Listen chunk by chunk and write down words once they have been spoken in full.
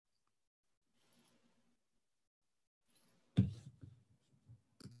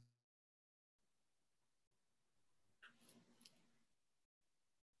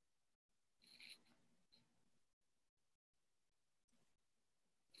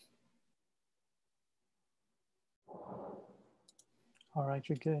All right,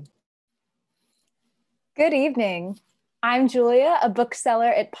 you're good. Good evening. I'm Julia, a bookseller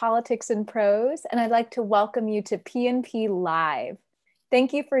at Politics and Prose, and I'd like to welcome you to PNP Live.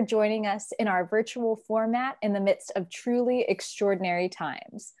 Thank you for joining us in our virtual format in the midst of truly extraordinary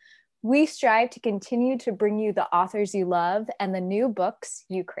times. We strive to continue to bring you the authors you love and the new books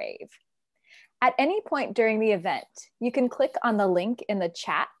you crave. At any point during the event, you can click on the link in the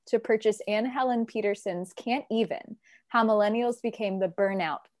chat to purchase Anne Helen Petersen's Can't Even: How Millennials Became the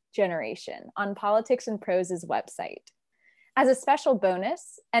Burnout Generation on Politics and Prose's website. As a special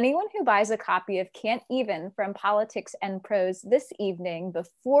bonus, anyone who buys a copy of Can't Even from Politics and Prose this evening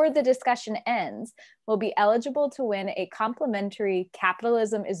before the discussion ends will be eligible to win a complimentary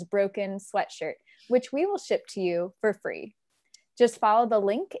Capitalism is Broken sweatshirt, which we will ship to you for free. Just follow the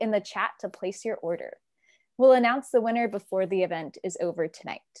link in the chat to place your order. We'll announce the winner before the event is over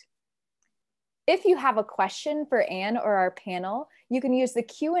tonight. If you have a question for Anne or our panel, you can use the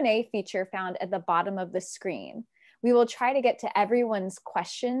Q&A feature found at the bottom of the screen. We will try to get to everyone's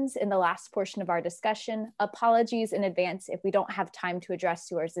questions in the last portion of our discussion. Apologies in advance if we don't have time to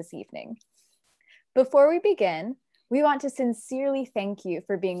address yours this evening. Before we begin, we want to sincerely thank you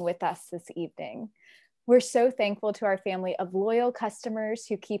for being with us this evening. We're so thankful to our family of loyal customers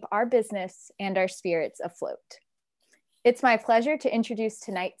who keep our business and our spirits afloat. It's my pleasure to introduce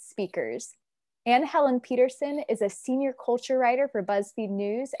tonight's speakers. Anne Helen Petersen is a senior culture writer for BuzzFeed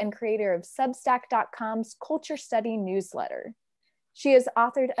News and creator of Substack.com's Culture Study newsletter. She has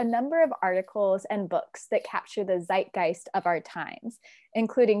authored a number of articles and books that capture the zeitgeist of our times,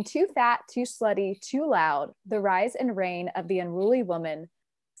 including Too Fat, Too Slutty, Too Loud, The Rise and Reign of the Unruly Woman,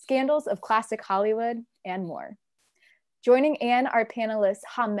 Scandals of Classic Hollywood, and more. Joining Anne are panelists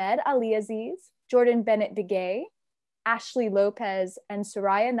Hamed Aleaziz, Jourdan Bennett-Begaye, Ashley Lopez, and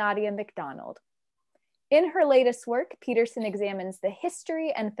Soraya Nadia McDonald. In her latest work, Petersen examines the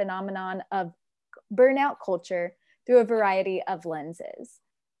history and phenomenon of burnout culture through a variety of lenses.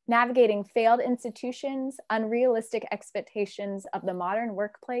 Navigating failed institutions, unrealistic expectations of the modern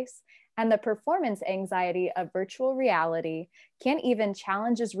workplace, and the performance anxiety of virtual reality, Can't Even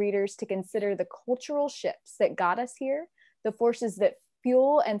challenges readers to consider the cultural shifts that got us here, the forces that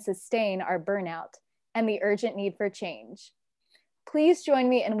fuel and sustain our burnout, and the urgent need for change. Please join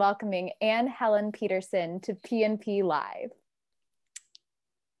me in welcoming Anne Helen Petersen to PNP Live.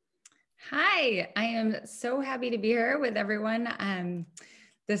 Hi, I am so happy to be here with everyone.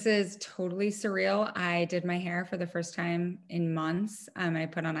 This is totally surreal. I did my hair for the first time in months. I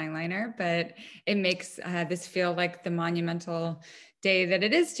put on eyeliner, but it makes this feel like the monumental day that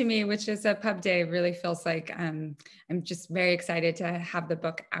it is to me, which is a pub day. It really feels like I'm just very excited to have the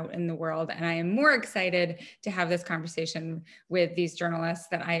book out in the world. And I am more excited to have this conversation with these journalists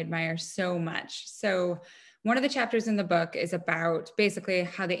that I admire so much. So one of the chapters in the book is about basically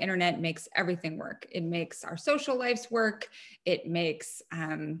how the internet makes everything work. It makes our social lives work. It makes,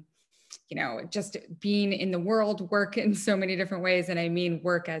 just being in the world work in so many different ways. And I mean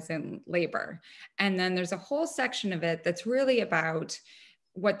work as in labor. And then there's a whole section of it that's really about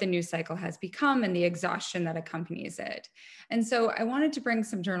what the news cycle has become and the exhaustion that accompanies it. And so I wanted to bring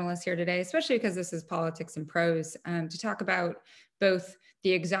some journalists here today, especially because this is Politics and Prose, to talk about both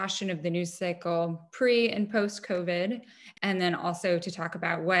the exhaustion of the news cycle pre and post COVID, and then also to talk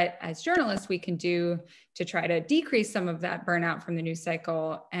about what, as journalists, we can do to try to decrease some of that burnout from the news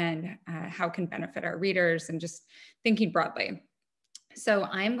cycle and how it can benefit our readers, and just thinking broadly. So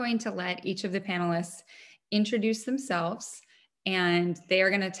I'm going to let each of the panelists introduce themselves, and they are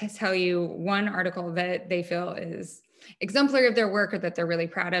going to tell you one article that they feel is exemplary of their work or that they're really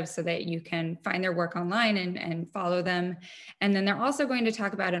proud of, so that you can find their work online and follow them. And then they're also going to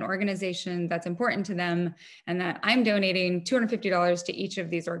talk about an organization that's important to them, and that I'm donating $250 to each of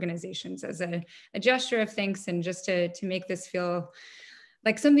these organizations as a gesture of thanks, and just to make this feel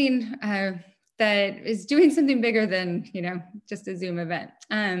like something that is doing something bigger than, just a Zoom event.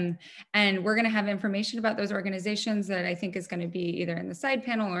 And we're going to have information about those organizations that I think is going to be either in the side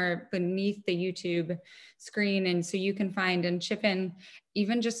panel or beneath the YouTube screen. And so you can find and chip in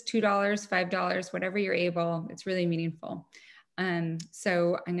even just $2, $5, whatever you're able. It's really meaningful.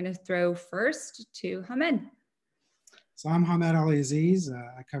 So I'm going to throw first to Hamed. So I'm Hamed Aleaziz.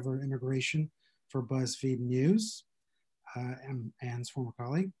 I cover immigration for BuzzFeed News. I'm Anne's former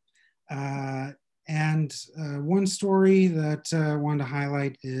colleague. One story that I wanted to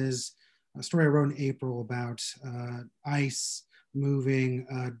highlight is a story I wrote in April about ICE moving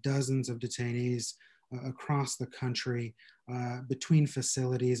dozens of detainees across the country between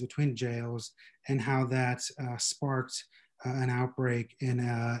facilities, between jails, and how that sparked an outbreak in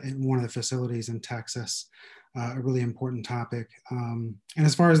one of the facilities in Texas. a really important topic. And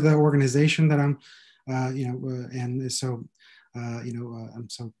as far as the organization that I'm, and so, I'm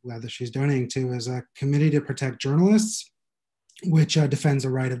so glad that she's donating to, is a Committee to Protect Journalists, which defends the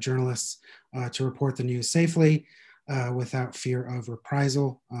right of journalists to report the news safely without fear of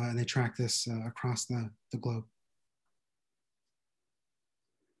reprisal. And they track this across the globe.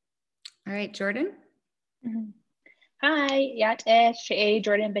 All right, Jourdan. Hi,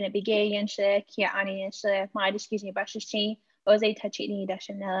 Jourdan Bennett-Begaye yanshile, Kia Ani yanshile, my excuse me, Bashishi, Oze Tachini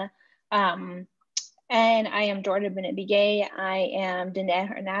Dashanella. And I am Jourdan Bennett-Begaye. I am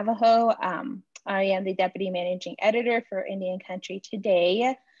Diné or Navajo. I am the Deputy Managing Editor for Indian Country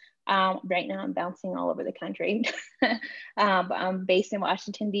Today. Right now I'm bouncing all over the country. But I'm based in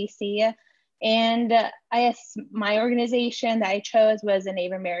Washington, D.C. And my organization that I chose was the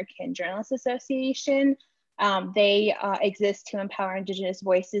Native American Journalists Association. They exist to empower Indigenous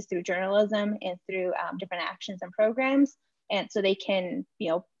voices through journalism and through different actions and programs. And so they can,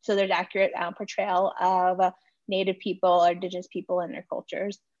 so there's accurate portrayal of Native people or Indigenous people and their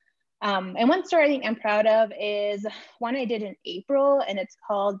cultures. And one story I think I'm proud of is one I did in April, and it's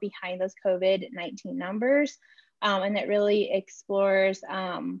called Behind Those COVID-19 Numbers. And it really explores,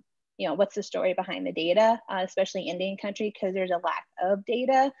 what's the story behind the data, especially Indian country, because there's a lack of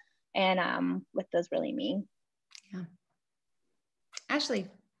data, and what those really mean. Yeah. Ashley.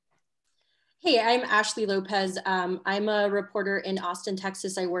 Hey, I'm Ashley Lopez. I'm a reporter in Austin,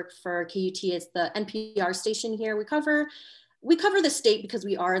 Texas. I work for KUT. It's the NPR station here. We cover the state because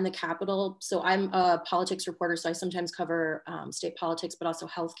we are in the capital. So I'm a politics reporter. So I sometimes cover state politics, but also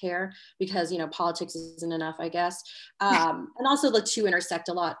healthcare because, politics isn't enough, I guess. And also the two intersect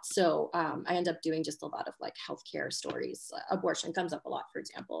a lot. So I end up doing just a lot of like healthcare stories. Abortion comes up a lot, for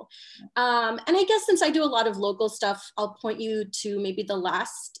example. And I guess since I do a lot of local stuff, I'll point you to maybe the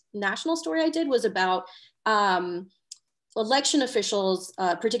last national story I did was about election officials,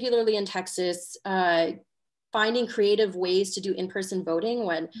 particularly in Texas, finding creative ways to do in-person voting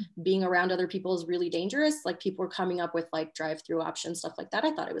when being around other people is really dangerous. Like people were coming up with like drive-through options, stuff like that.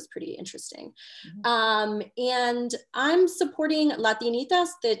 I thought it was pretty interesting. And I'm supporting Latinitas.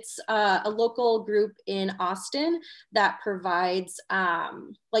 That's a local group in Austin that provides,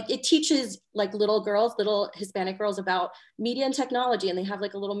 it teaches like little Hispanic girls about media and technology. And they have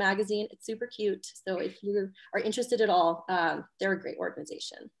like a little magazine. It's super cute. So if you are interested at all, they're a great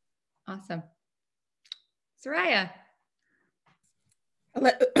organization. Awesome. Soraya. Hello.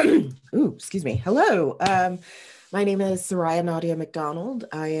 Ooh, excuse me. Hello. My name is Soraya Nadia McDonald.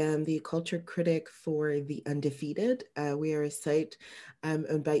 I am the culture critic for The Undefeated. We are a site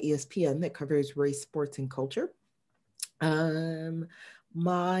owned by ESPN that covers race, sports, and culture. My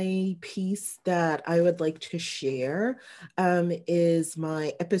piece that I would like to share is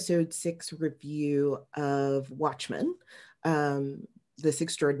my episode 6 review of Watchmen, This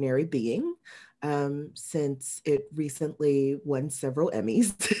Extraordinary Being. Since it recently won several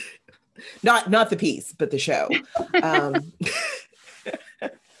Emmys, not the piece, but the show. But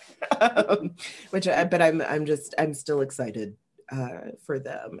I'm still excited for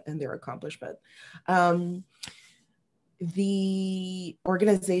them and their accomplishment. The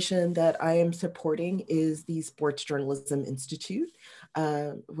organization that I am supporting is the Sports Journalism Institute,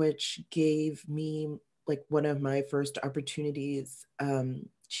 which gave me like one of my first opportunities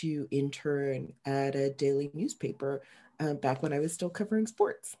to intern at a daily newspaper back when I was still covering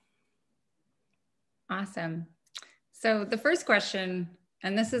sports. Awesome. So the first question,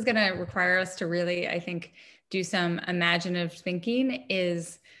 and this is going to require us to really, I think, do some imaginative thinking,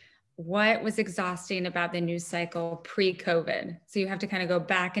 is what was exhausting about the news cycle pre-COVID? So you have to kind of go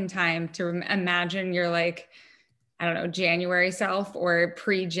back in time to imagine your January self or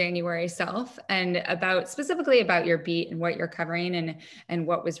pre-January self, and specifically about your beat and what you're covering and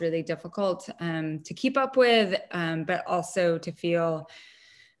what was really difficult to keep up with, but also to feel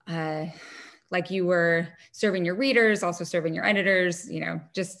like you were serving your readers, also serving your editors,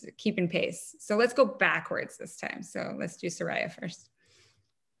 just keeping pace. So let's go backwards this time. So let's do Soraya first.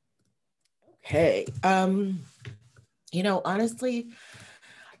 Okay. Honestly,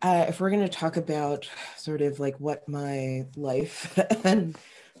 if we're going to talk about sort of like what my life and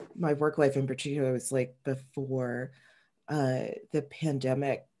my work life in particular was like before the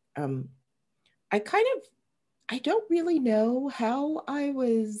pandemic, I don't really know how I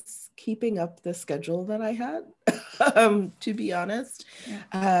was keeping up the schedule that I had, to be honest,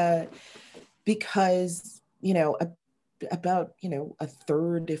 because, about, a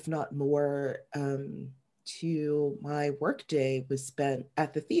third, if not more, to my workday was spent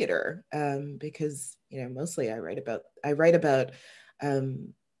at the theater, because mostly I write about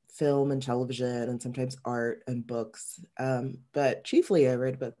film and television and sometimes art and books. But chiefly I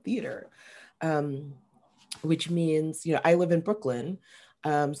write about theater, which means, you know, I live in Brooklyn.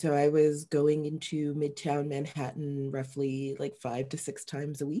 So I was going into Midtown Manhattan roughly like 5 to 6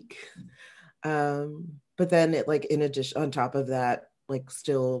 times a week. But then it, like, in addition, on top of that, like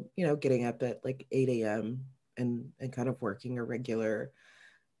still, you know, getting up at like 8 a.m. and kind of working a regular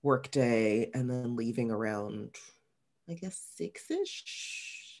work day and then leaving around, I guess,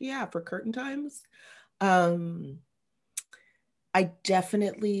 6-ish, yeah, for curtain times. I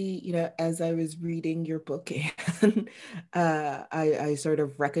definitely, you know, as I was reading your book, Anne, I sort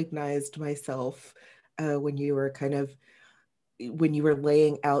of recognized myself when you were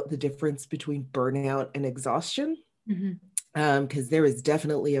laying out the difference between burnout and exhaustion. Because there was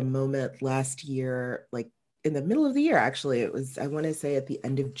definitely a moment last year, like in the middle of the year, actually, it was, I want to say at the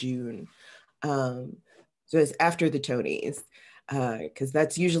end of June. So it's after the Tonys, because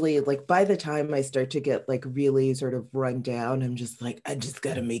that's usually like by the time I start to get like really sort of run down, I'm just like, I just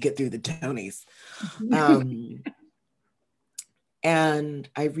got to make it through the Tonys. And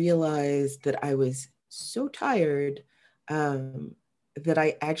I realized that I was so tired that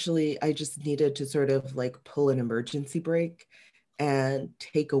I just needed to sort of like pull an emergency break and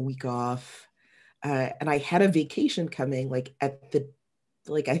take a week off. And I had a vacation coming like I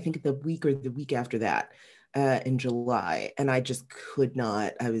think the week or the week after that in July. And I just could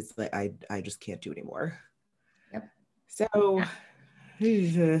not, I was like, I just can't do anymore. Yep. So,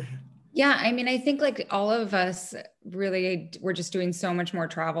 yeah, I mean, I think like all of us really, we're just doing so much more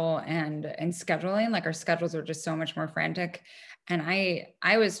travel and scheduling, like our schedules are just so much more frantic. And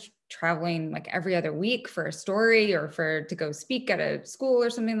I was traveling like every other week for a story or to go speak at a school or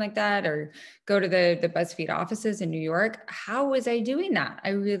something like that, or go to the BuzzFeed offices in New York. How was I doing that? I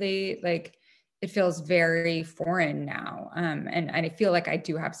really like, it feels very foreign now. And I feel like I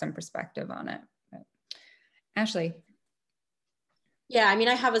do have some perspective on it. But Ashley. Yeah, I mean,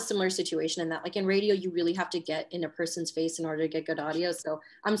 I have a similar situation in that, like in radio, you really have to get in a person's face in order to get good audio. So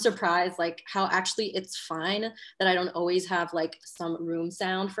I'm surprised like how actually it's fine that I don't always have like some room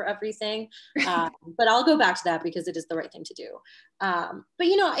sound for everything. But I'll go back to that because it is the right thing to do. But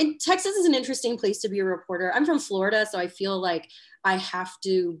you know, Texas is an interesting place to be a reporter. I'm from Florida, so I feel like I have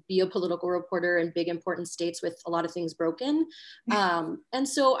to be a political reporter in big important states with a lot of things broken. And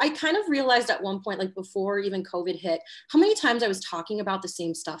so I kind of realized at one point, like before even COVID hit, how many times I was talking about the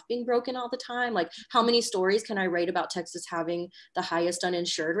same stuff being broken all the time. Like how many stories can I write about Texas having the highest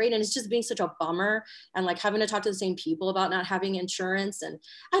uninsured rate? And it's just being such a bummer, and like having to talk to the same people about not having insurance. And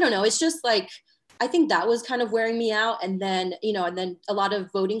I don't know, it's just like, I think that was kind of wearing me out. And then, you know, and then a lot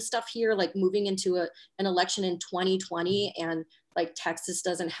of voting stuff here, like moving into an election in 2020, and like Texas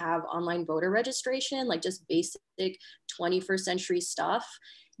doesn't have online voter registration, like just basic 21st century stuff.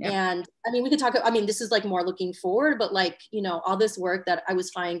 Yep. And I mean, we could talk, I mean, this is like more looking forward, but like, you know, all this work that I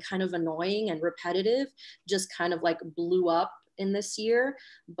was finding kind of annoying and repetitive just kind of like blew up in this year.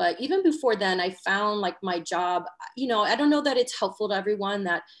 But even before then, I found like my job, you know, I don't know that it's helpful to everyone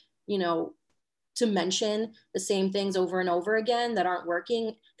that, you know, to mention the same things over and over again that aren't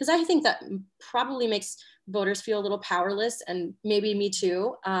working, because I think that probably makes voters feel a little powerless, and maybe me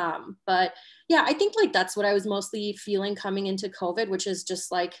too. But yeah, I think like that's what I was mostly feeling coming into COVID, which is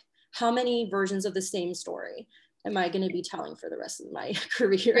just like, how many versions of the same story am I going to be telling for the rest of my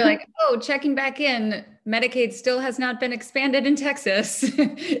career? You're like, oh, checking back in, Medicaid still has not been expanded in Texas.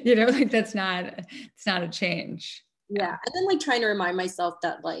 You know, like it's not a change. Yeah. And then like trying to remind myself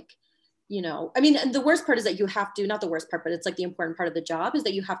that like, you know, I mean, and the worst part is that you have to, not the worst part, but it's like the important part of the job is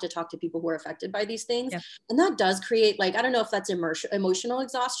that you have to talk to people who are affected by these things. Yeah. And that does create like, I don't know if that's emotional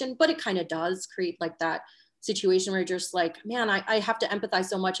exhaustion, but it kind of does create like that situation where you're just like, man, I have to empathize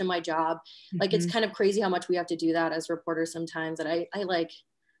so much in my job. Like, it's kind of crazy how much we have to do that as reporters sometimes. And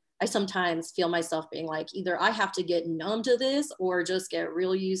I sometimes feel myself being like, either I have to get numb to this or just get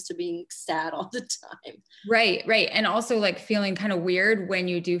real used to being sad all the time. Right. And also like feeling kind of weird when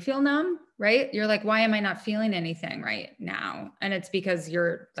you do feel numb, right? You're like, why am I not feeling anything right now? And it's because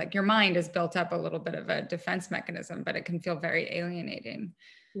your mind has built up a little bit of a defense mechanism, but it can feel very alienating.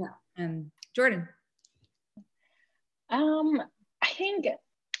 Yeah. Jourdan. I think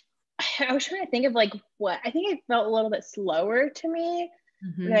I was trying to think of like what I think it felt a little bit slower to me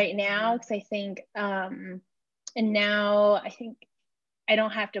right now, because I think and now I think I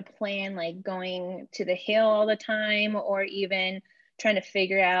don't have to plan like going to the Hill all the time, or even trying to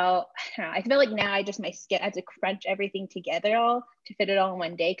figure out, I feel like now I have to crunch everything together all to fit it all in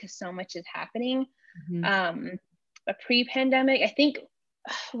one day because so much is happening. But pre-pandemic, I think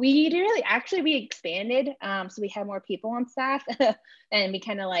We did really, actually we expanded. So we had more people on staff and we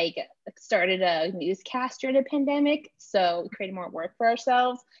kind of like started a newscast during the pandemic. So we created more work for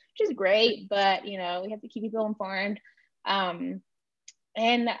ourselves, which is great, but you know, we have to keep people informed. And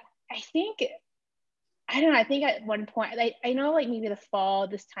I think, I don't know, I think at one point, I know like maybe the fall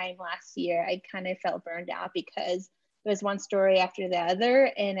this time last year, I kind of felt burned out because it was one story after the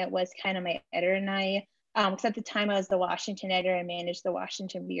other. And it was kind of my editor and I, because at the time I was the Washington editor and managed the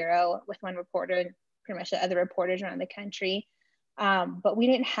Washington bureau with one reporter and pretty much the other reporters around the country. But we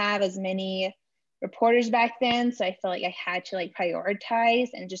didn't have as many reporters back then. So I felt like I had to like prioritize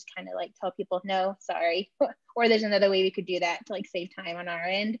and just kind of like tell people, no, sorry. Or there's another way we could do that to like save time on our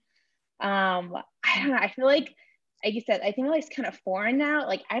end. I don't know. I feel like you said, I think it's kind of foreign now.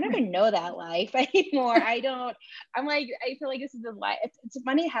 Like I don't even know that life anymore. I'm like, I feel like this is the life. It's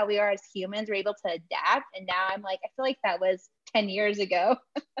funny how we are as humans, we're able to adapt. And now I'm like, I feel like that was 10 years ago.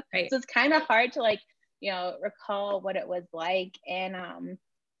 Right. So it's kind of hard to like, you know, recall what it was like. And,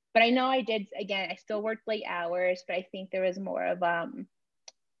 but I know I did, again, I still worked late hours, but I think there was more of,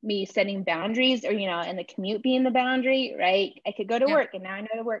 me setting boundaries, or you know, and the commute being the boundary, right? I could go to work and now I know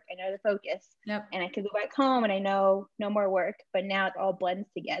to work, I know to focus. Yep. And I could go back home and I know no more work, but now it all blends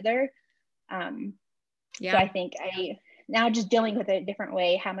together. So I think I now just dealing with it a different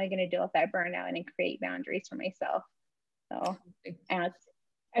way. How am I going to deal with that burnout and create boundaries for myself? So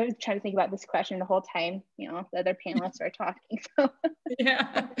I was trying to think about this question the whole time, you know, the other panelists are talking. So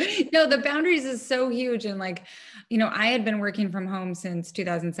yeah, no, the boundaries is so huge. And like, you know, I had been working from home since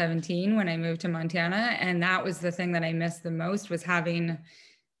 2017 when I moved to Montana. And that was the thing that I missed the most, was having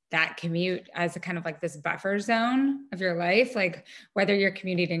that commute as a kind of like this buffer zone of your life. Like whether you're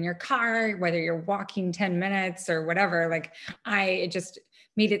commuting in your car, whether you're walking 10 minutes or whatever, like it just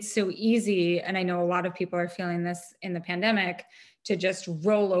made it so easy. And I know a lot of people are feeling this in the pandemic, to just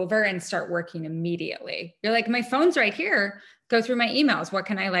roll over and start working immediately. You're like, my phone's right here, go through my emails. What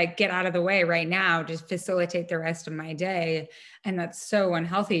can I like get out of the way right now to facilitate the rest of my day? And that's so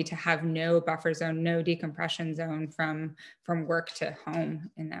unhealthy to have no buffer zone, no decompression zone from work to home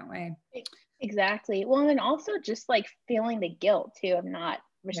in that way. Exactly. Well, and then also just like feeling the guilt too of not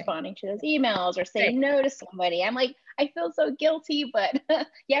responding to those emails or saying no to somebody. I'm like, I feel so guilty, but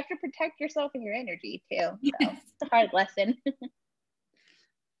you have to protect yourself and your energy too. So it's a hard lesson.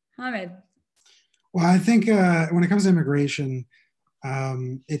 Hamid. Well, I think when it comes to immigration,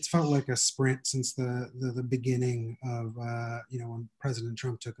 it's felt like a sprint since the beginning of, you know, when President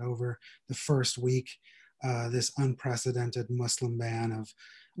Trump took over the first week, this unprecedented Muslim ban of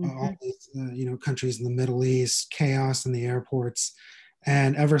all these, you know, countries in the Middle East, chaos in the airports.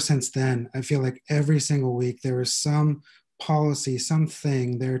 And ever since then, I feel like every single week there is some policy,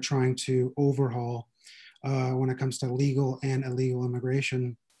 something they're trying to overhaul when it comes to legal and illegal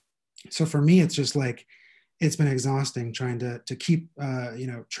immigration. So for me, it's just like, it's been exhausting trying to keep, you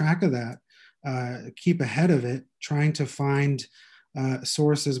know, track of that, keep ahead of it, trying to find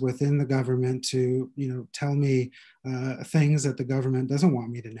sources within the government to, you know, tell me things that the government doesn't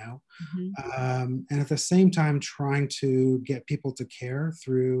want me to know. And at the same time, trying to get people to care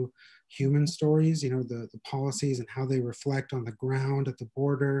through human stories, you know, the policies and how they reflect on the ground at the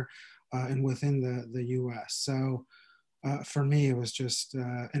border and within the US. So for me, it was just,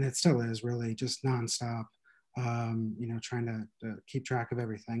 and it still is really just nonstop, you know, trying to keep track of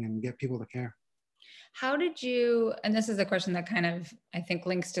everything and get people to care. How did you, and this is a question that kind of, I think,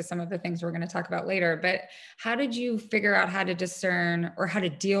 links to some of the things we're going to talk about later, but how did you figure out how to discern or how to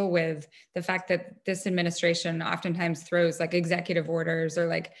deal with the fact that this administration oftentimes throws like executive orders or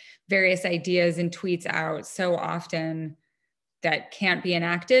like various ideas and tweets out so often that can't be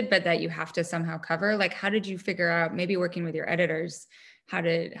enacted, but that you have to somehow cover? Like, how did you figure out, maybe working with your editors, how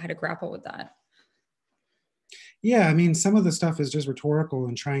to grapple with that? Yeah, I mean, some of the stuff is just rhetorical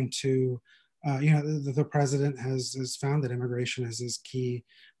and trying to, you know, the president has found that immigration is his key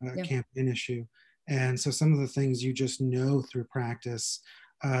campaign issue. And so some of the things you just know through practice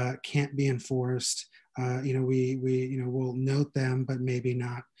can't be enforced. You know, we you know, we'll note them, but maybe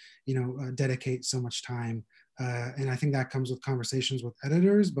not, you know, dedicate so much time. And I think that comes with conversations with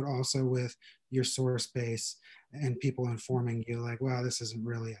editors, but also with your source base and people informing you like, wow, this isn't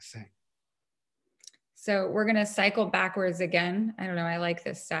really a thing. So we're going to cycle backwards again. I don't know, I like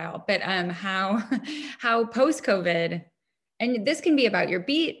this style, but how post-COVID, and this can be about your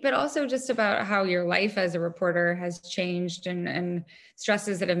beat, but also just about how your life as a reporter has changed and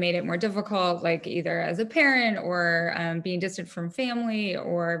stresses that have made it more difficult, like either as a parent or being distant from family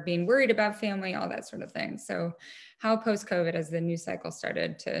or being worried about family, all that sort of thing. So how post-COVID has the news cycle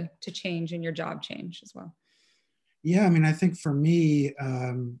started to change and your job change as well? Yeah, I mean, I think for me,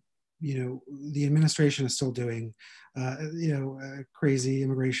 the administration is still doing, crazy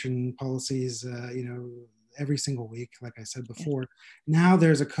immigration policies, every single week, like I said before. Now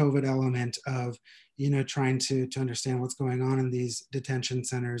there's a COVID element of, trying to understand what's going on in these detention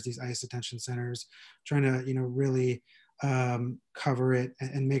centers, these ICE detention centers, trying to, really cover it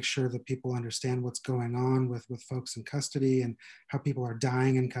and make sure that people understand what's going on with folks in custody and how people are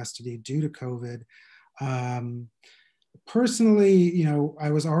dying in custody due to COVID. Personally, I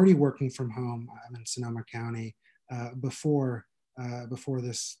was already working from home. I'm in Sonoma County before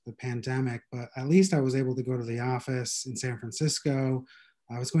the pandemic, but at least I was able to go to the office in San Francisco.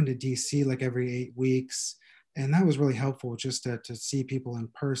 I was going to DC like every 8 weeks, and that was really helpful just to see people in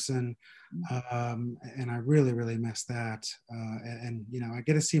person. And I really, really miss that. And I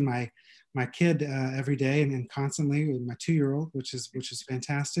get to see my kid every day and constantly with my 2-year-old, which is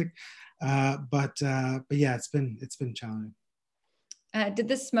fantastic. But yeah, it's been challenging. Did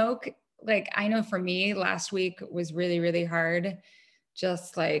the smoke, like, I know for me last week was really, really hard.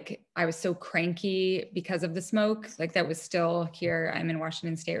 Just like, I was so cranky because of the smoke, like that was still here. I'm in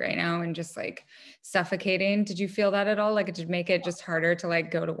Washington State right now and just like suffocating. Did you feel that at all? Like, it did make it just harder to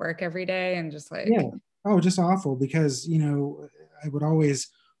like go to work every day and just like, yeah. Oh, just awful, because, I would always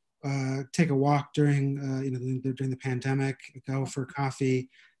take a walk during the pandemic, go for coffee.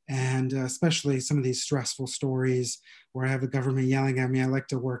 And especially some of these stressful stories where I have the government yelling at me, I like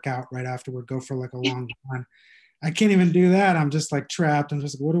to work out right afterward, go for like a long run. I can't even do that. I'm just like trapped. I'm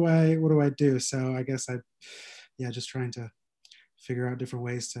just like, what do I do? So I guess just trying to figure out different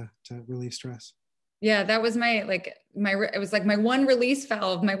ways to relieve stress. Yeah, that was it was like my one release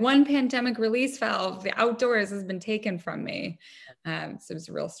valve, my one pandemic release valve. The outdoors has been taken from me. So it was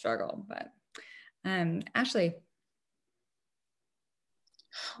a real struggle, but Ashley.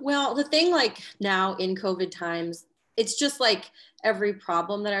 Well, the thing like now in COVID times, it's just like every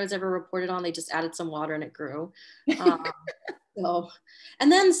problem that I was ever reported on, they just added some water and it grew. And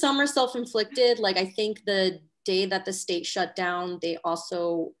then some are self-inflicted. Like I think the day that the state shut down, they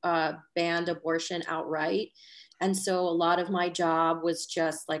also banned abortion outright. And so a lot of my job was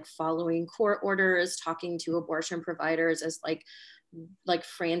just like following court orders, talking to abortion providers as like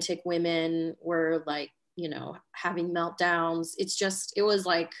frantic women were like, having meltdowns. It was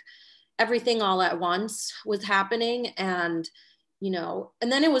like everything all at once was happening. And,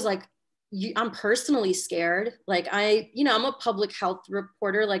 and then it was like, I'm personally scared. Like I'm a public health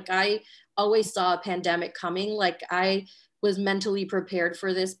reporter. Like I always saw a pandemic coming. Like I was mentally prepared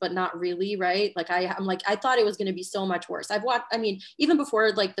for this, but not really, right? Like I'm like, I thought it was going to be so much worse. Even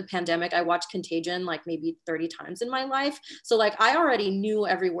before like the pandemic, I watched Contagion like maybe 30 times in my life. So like, I already knew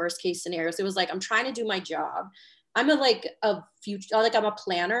every worst case scenario. So it was like, I'm trying to do my job. I'm a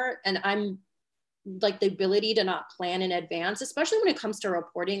planner, and I'm like the ability to not plan in advance, especially when it comes to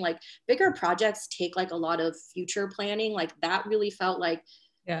reporting. Like bigger projects take like a lot of future planning. Like that really felt like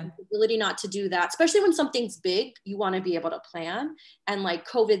the ability not to do that, especially when something's big, you want to be able to plan. And like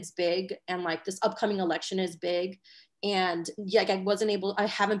COVID's big, and like this upcoming election is big. And yeah, I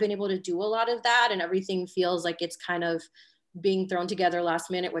haven't been able to do a lot of that. And everything feels like it's kind of being thrown together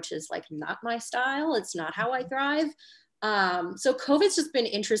last minute, which is like not my style. It's not how I thrive. So COVID's just been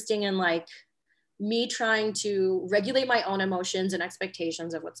interesting in like me trying to regulate my own emotions and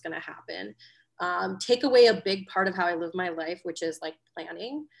expectations of what's going to happen. Take away a big part of how I live my life, which is like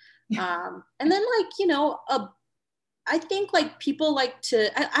planning. And then like, I think like people like to,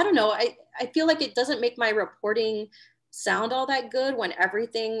 I don't know, I feel like it doesn't make my reporting sound all that good when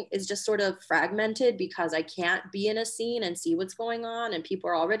everything is just sort of fragmented, because I can't be in a scene and see what's going on, and people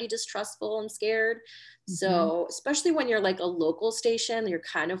are already distrustful and scared. Mm-hmm. So especially when you're like a local station, you're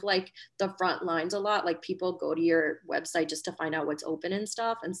kind of like the front lines a lot. Like people go to your website just to find out what's open and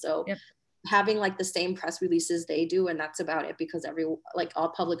stuff. And so having like the same press releases they do, and that's about it, because all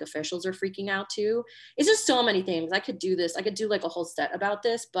public officials are freaking out too. It's just so many things. I could do like a whole set about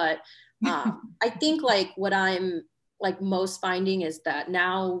this, but I think like what I'm like most finding is that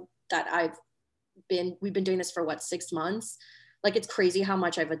now that we've been doing this for 6 months, like it's crazy how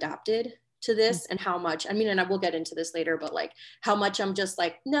much I've adapted to this, and how much, and I will get into this later, but like how much I'm just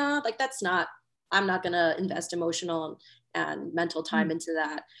like, nah, like I'm not gonna invest emotional and mental time into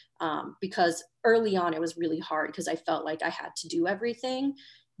that, because early on it was really hard because I felt like I had to do everything.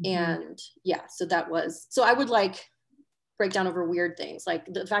 And so I would like break down over weird things.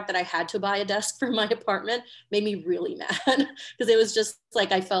 Like the fact that I had to buy a desk for my apartment made me really mad, because it was just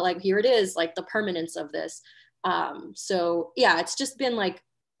like, I felt like, here it is, like the permanence of this. So yeah, it's just been like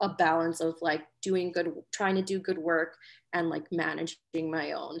a balance of like trying to do good work, and like managing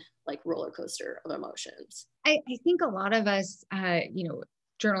my own like roller coaster of emotions. I think a lot of us,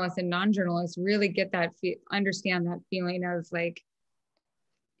 journalists and non-journalists really get that, understand that feeling of like,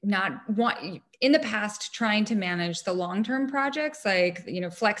 not want in the past trying to manage the long-term projects, like,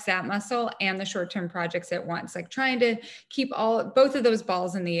 flex that muscle, and the short-term projects at once, like trying to keep both of those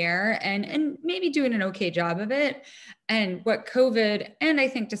balls in the air and maybe doing an okay job of it. And what COVID, and I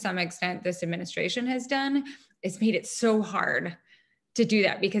think to some extent this administration has done, is made it so hard to do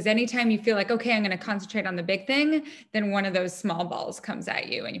that, because anytime you feel like, okay, I'm going to concentrate on the big thing, then one of those small balls comes at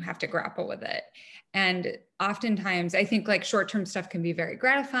you and you have to grapple with it. And oftentimes I think like short-term stuff can be very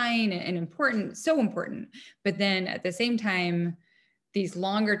gratifying and important, so important. But then at the same time, these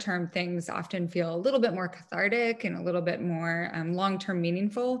longer term things often feel a little bit more cathartic and a little bit more long-term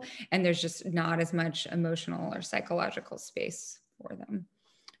meaningful. And there's just not as much emotional or psychological space for them.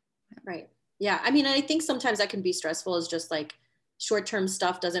 Right. Yeah. I mean, I think sometimes that can be stressful, is just like short-term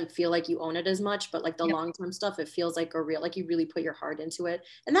stuff doesn't feel like you own it as much, but like the long-term stuff, it feels like like you really put your heart into it.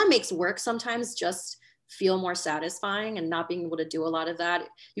 And that makes work sometimes just feel more satisfying, and not being able to do a lot of that,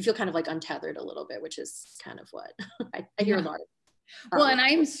 you feel kind of like untethered a little bit, which is kind of what I hear a lot. Well, and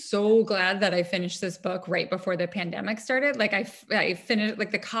I'm so glad that I finished this book right before the pandemic started. Like I finished,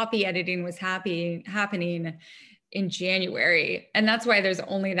 like the copy editing was happening in January. And that's why there's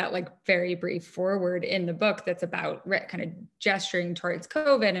only that like very brief foreword in the book that's about kind of gesturing towards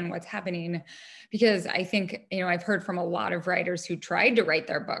COVID and what's happening. Because I think, I've heard from a lot of writers who tried to write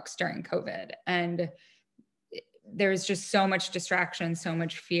their books during COVID, and there's just so much distraction, so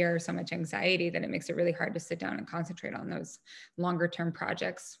much fear, so much anxiety that it makes it really hard to sit down and concentrate on those longer term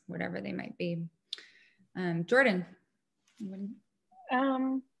projects, whatever they might be. Jourdan.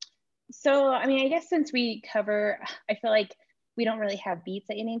 So, I mean, I guess since we cover, I feel like we don't really have beats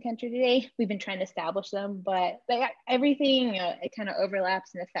at Indian country today. We've been trying to establish them, but everything, it kind of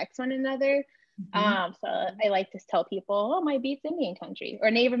overlaps and affects one another. Mm-hmm. So I like to tell people, oh, my beat's Indian country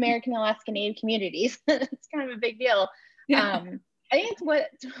or Native American, Alaska Native communities. It's kind of a big deal. Yeah. I think what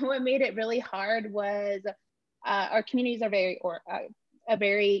made it really hard was our communities are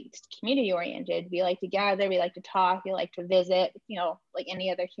very community oriented. We like to gather, we like to talk, we like to visit, like any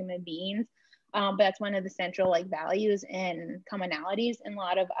other human beings. But that's one of the central like values and commonalities in a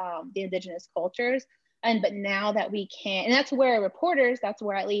lot of the Indigenous cultures. But now that we can, and that's where reporters, that's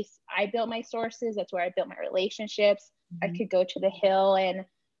where at least I built my sources, that's where I built my relationships. Mm-hmm. I could go to the Hill and,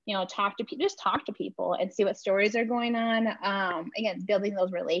 talk to people and see what stories are going on. Again, building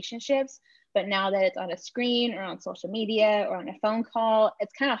those relationships. But now that it's on a screen or on social media or on a phone call,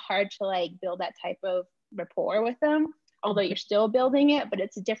 it's kind of hard to like build that type of rapport with them, although you're still building it, but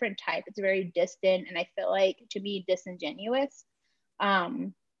it's a different type. It's very distant. And I feel like to be disingenuous.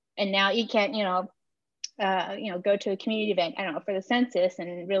 And now you can't, go to a community event, I don't know, for the census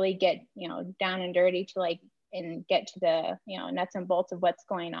and really get, down and dirty to like, and get to the, nuts and bolts of what's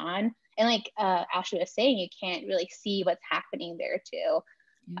going on. And like Ashley was saying, you can't really see what's happening there too.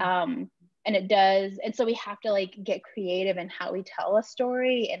 Yeah. And it does. And so we have to like get creative in how we tell a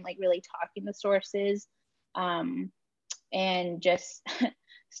story and like really talking the sources and just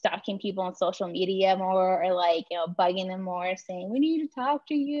stalking people on social media more, or like, bugging them more, saying, we need to talk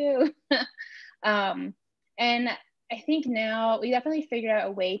to you. And I think now we definitely figured out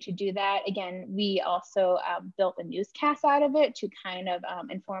a way to do that. Again, we also built a newscast out of it to kind of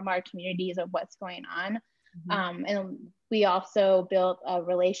inform our communities of what's going on. Mm-hmm. And we also built a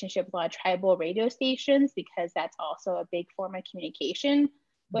relationship with a lot of tribal radio stations, because that's also a big form of communication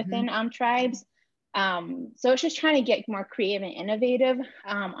within tribes. So it's just trying to get more creative and innovative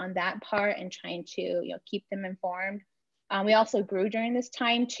on that part, and trying to keep them informed. We also grew during this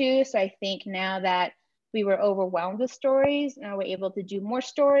time too. So I think now that we were overwhelmed with stories, now we're able to do more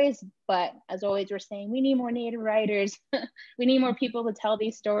stories. But as always, we're saying we need more Native writers. We need more people to tell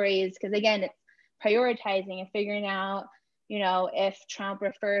these stories, because again, it's prioritizing and figuring out, if Trump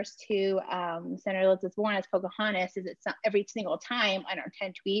refers to Senator Elizabeth Warren as Pocahontas, is it every single time on our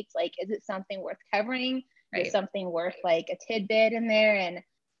 10 tweets, like, is it something worth covering? Right. Is something worth like a tidbit in there? And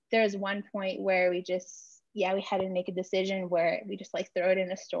there's one point where we had to make a decision where we just like throw it in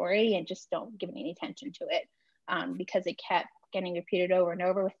a story and just don't give any attention to it, because it kept getting repeated over and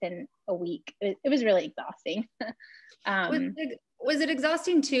over within a week. It was really exhausting. Was it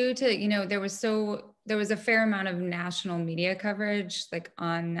exhausting too to, there was a fair amount of national media coverage like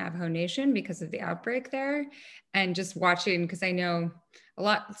on Navajo Nation because of the outbreak there, and just watching, because I know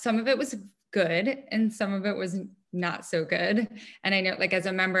some of it was good and some of it was not so good. And I know like as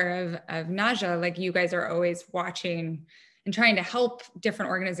a member of Naja, like you guys are always watching and trying to help different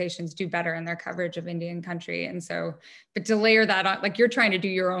organizations do better in their coverage of Indian country. And so, but to layer that on, like you're trying to do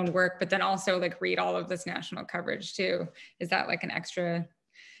your own work, but then also like read all of this national coverage too. Is that like an extra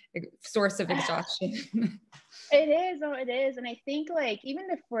source of exhaustion? It is. Oh, it is. And I think like, even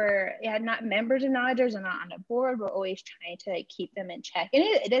if we're not members of Nodgers and not on a board, we're always trying to like keep them in check. And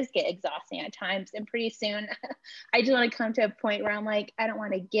it does get exhausting at times. And pretty soon I just want to come to a point where I'm like, I don't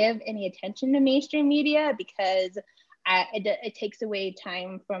want to give any attention to mainstream media because it takes away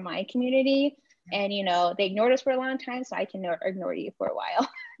time from my community. And, you know, they ignored us for a long time, so I can ignore you for a while.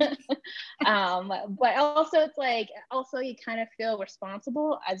 But also it's like, also you kind of feel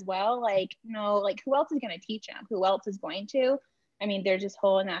responsible as well. Like, you know, like who else is going to teach them? Who else is going to? I mean, there's this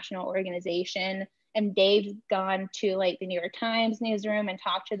whole national organization, and Dave's gone to like the New York Times newsroom and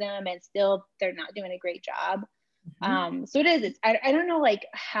talked to them, and still they're not doing a great job. So I don't know like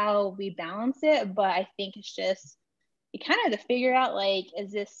how we balance it, but I think it's just, you kind of have to figure out like,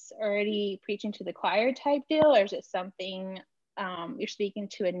 is this already preaching to the choir type deal, or is it something you're speaking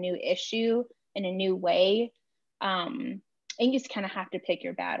to a new issue in a new way? And you just kind of have to pick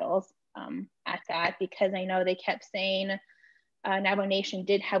your battles at that, because I know they kept saying Navajo Nation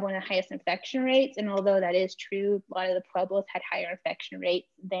did have one of the highest infection rates, and although that is true, a lot of the Pueblos had higher infection rates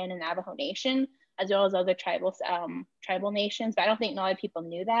than the Navajo Nation, as well as other tribal nations. But I don't think a lot of people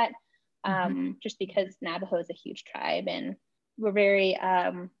knew that. Just because Navajo is a huge tribe, and we're very,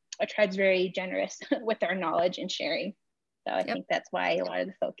 our tribe's very generous with our knowledge and sharing. So I think that's why a lot of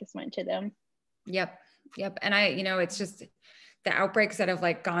the focus went to them. Yep. And you know, it's just the outbreaks that have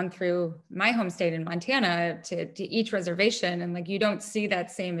like gone through my home state in Montana to each reservation. And like, you don't see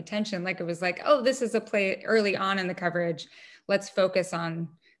that same attention. Like it was like, oh, this is a play early on in the coverage. Let's focus on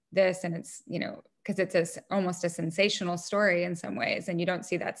this. And it's, you know, because it's almost a sensational story in some ways. And you don't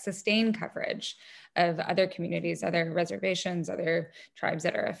see that sustained coverage of other communities, other reservations, other tribes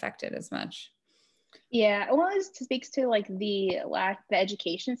that are affected as much. Yeah, well, it speaks to like the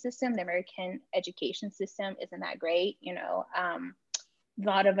education system. The American education system isn't that great. You know, a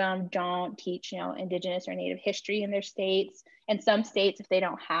lot of them don't teach, you know, Indigenous or Native history in their states. And some states, if they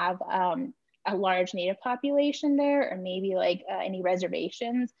don't have a large Native population there, or maybe like any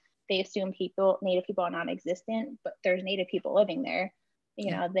reservations, they assume Native people are non-existent, but there's Native people living there.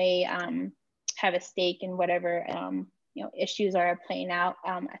 You know, they have a stake in whatever you know, issues are playing out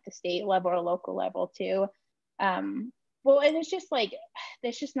at the state level or local level too. Well, and it's just like,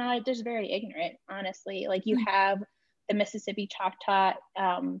 it's just very ignorant, honestly. Like you have the Mississippi Choctaw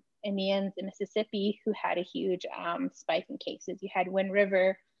Indians in Mississippi who had a huge spike in cases. You had Wind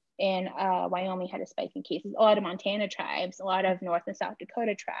River in Wyoming had a spike in cases. A lot of Montana tribes, a lot of North and South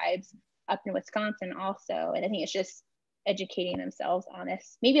Dakota tribes up in Wisconsin also. And I think it's just educating themselves on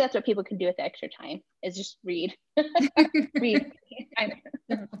this. Maybe that's what people can do with the extra time, is just read. Read.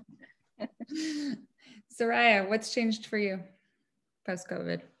 Soraya, what's changed for you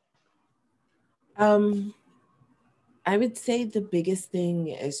post-COVID? I would say the biggest thing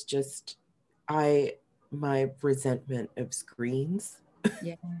is just my resentment of screens.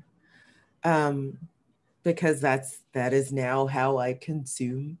 Yeah. Because that is now how I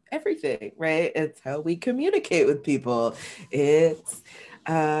consume everything, right? It's how we communicate with people. It's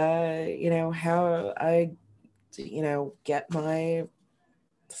you know, how I, you know, get my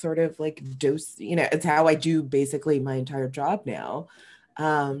sort of like dose, you know, it's how I do basically my entire job now,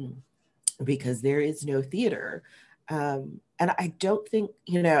 because there is no theater. And I don't think,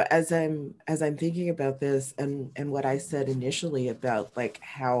 you know, as I'm thinking about this and what I said initially about like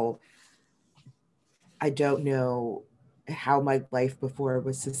how I don't know how my life before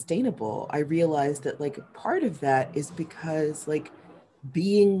was sustainable, I realized that like part of that is because like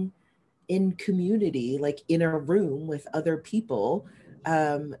being in community, like in a room with other people,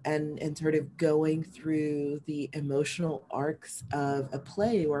 and sort of going through the emotional arcs of a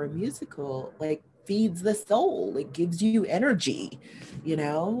play or a musical, like feeds the soul. It gives you energy, you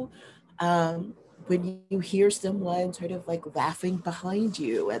know? When you hear someone sort of like laughing behind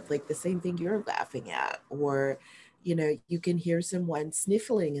you at like the same thing you're laughing at, or, you know, you can hear someone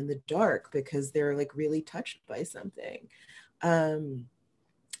sniffling in the dark because they're like really touched by something.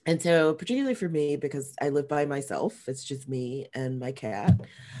 And so particularly for me, because I live by myself, it's just me and my cat.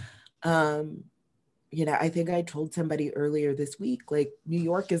 You know, I think I told somebody earlier this week, like New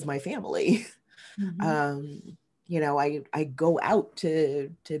York is my family. Mm-hmm. You know, I go out to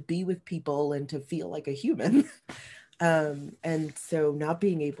be with people and to feel like a human. And so not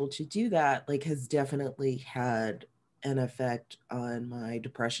being able to do that, like, has definitely had an effect on my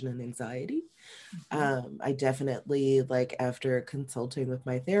depression and anxiety. I definitely, like, after consulting with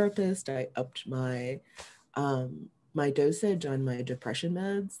my therapist, I upped my my dosage on my depression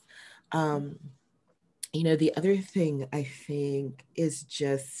meds. You know, the other thing I think is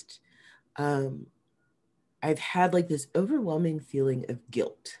just, I've had like this overwhelming feeling of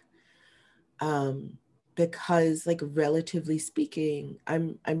guilt. Because like relatively speaking,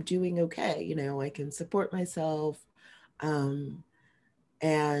 I'm doing okay. You know, I can support myself. And,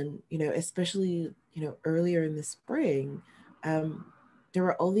 you know, especially, you know, earlier in the spring, there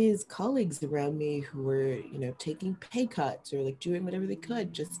were all these colleagues around me who were, you know, taking pay cuts or like doing whatever they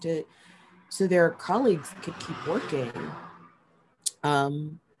could just to, so their colleagues could keep working.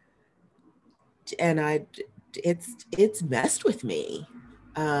 And it's messed with me,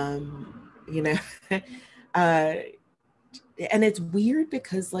 you know, and it's weird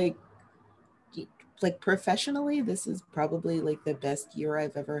because like professionally, this is probably like the best year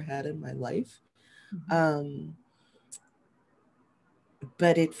I've ever had in my life.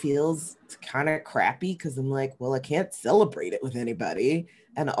 But it feels kind of crappy because I'm like, well, I can't celebrate it with anybody.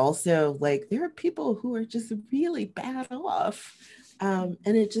 And also like, there are people who are just really bad off. And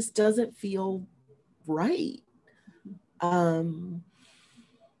it just doesn't feel right. You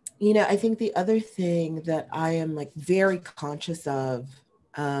know, I think the other thing that I am like very conscious of,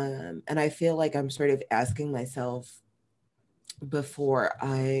 and I feel like I'm sort of asking myself before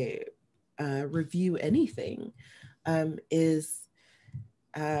I review anything, is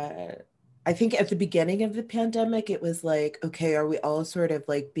I think at the beginning of the pandemic, it was like, okay, are we all sort of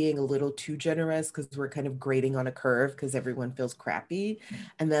like being a little too generous because we're kind of grading on a curve because everyone feels crappy?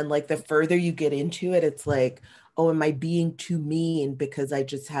 And then like the further you get into it, it's like, oh, am I being too mean because I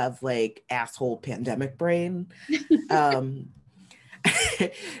just have like asshole pandemic brain? And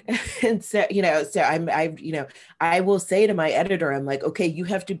so, you know, so you know, I will say to my editor, I'm like, okay, you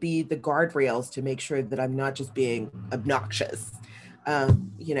have to be the guardrails to make sure that I'm not just being obnoxious.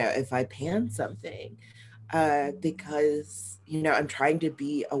 You know, if I pan something, because, you know, I'm trying to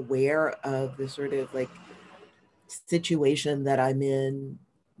be aware of the sort of like situation that I'm in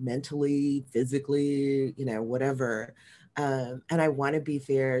mentally, physically, you know, whatever. And I want to be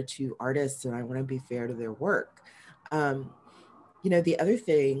fair to artists and I want to be fair to their work. You know, the other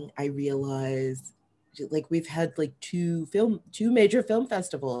thing I realized, like we've had like two major film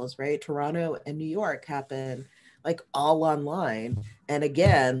festivals, right? Toronto and New York happen like all online. And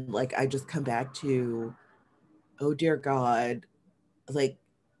again, like I just come back to, oh dear God, like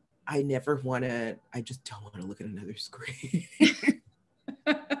I just don't want to look at another screen.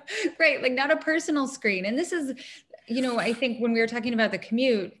 Right, like not a personal screen. And this is, you know, I think when we were talking about the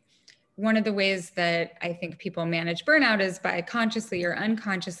commute, one of the ways that I think people manage burnout is by consciously or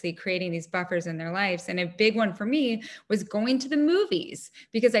unconsciously creating these buffers in their lives. And a big one for me was going to the movies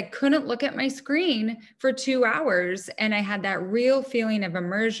because I couldn't look at my screen for 2 hours. And I had that real feeling of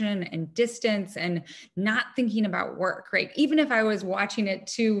immersion and distance and not thinking about work, right? Even if I was watching it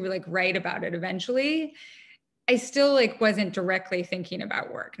to like write about it eventually, I still like wasn't directly thinking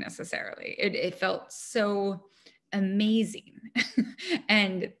about work necessarily. It felt so amazing.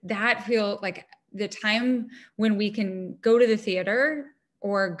 And that felt like the time when we can go to the theater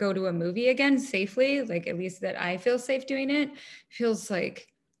or go to a movie again safely, like at least that I feel safe doing it, feels like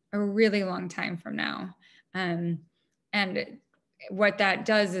a really long time from now. And what that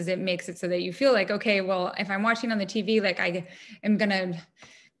does is it makes it so that you feel like, okay, well, if I'm watching on the TV, like I am gonna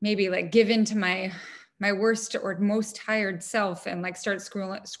maybe like give into my worst or most tired self and like start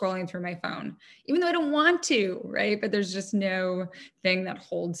scrolling through my phone, even though I don't want to, right? But there's just no thing that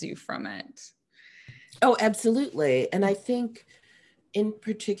holds you from it. Oh, absolutely. And I think in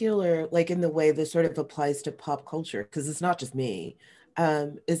particular, like in the way this sort of applies to pop culture, because it's not just me,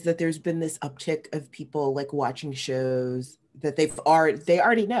 is that there's been this uptick of people like watching shows that they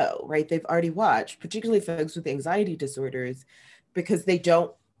already know, right? They've already watched, particularly folks with anxiety disorders, because they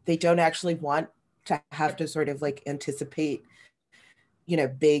don't actually want to have to sort of like anticipate, you know,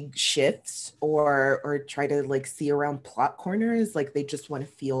 big shifts or try to like see around plot corners. Like they just want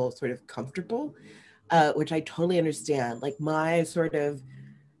to feel sort of comfortable, which I totally understand. Like my sort of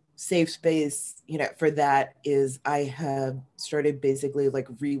safe space, you know, for that is I have started basically like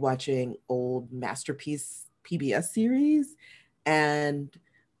rewatching old masterpiece PBS series and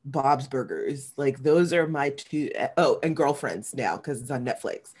Bob's Burgers. Like those are my two, oh, and Girlfriends now because it's on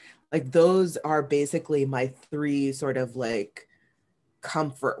Netflix. Like those are basically my three sort of like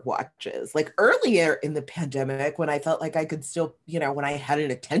comfort watches. Like earlier in the pandemic when I felt like I could still, you know, when I had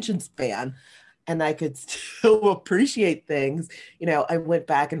an attention span and I could still appreciate things, you know, I went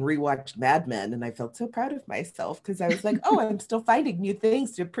back and rewatched Mad Men and I felt so proud of myself because I was like, oh, I'm still finding new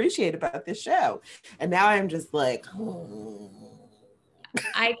things to appreciate about this show. And now I'm just like, oh.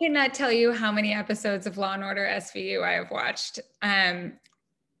 I cannot tell you how many episodes of Law and Order SVU I have watched.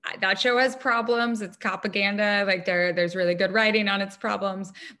 That show has problems. It's propaganda. Like there's really good writing on its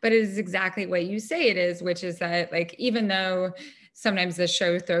problems, but it is exactly what you say it is, which is that like, even though sometimes the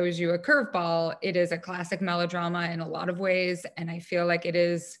show throws you a curveball, it is a classic melodrama in a lot of ways. And I feel like it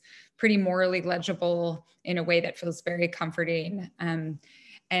is pretty morally legible in a way that feels very comforting.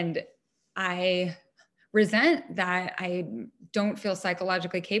 And I resent that I don't feel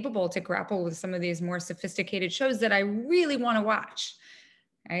psychologically capable to grapple with some of these more sophisticated shows that I really want to watch,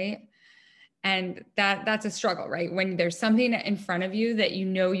 right? And that's a struggle, right? When there's something in front of you that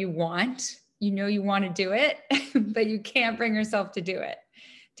you want to do it, but you can't bring yourself to do it.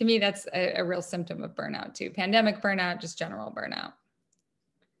 To me, that's a real symptom of burnout too. Pandemic burnout, just general burnout.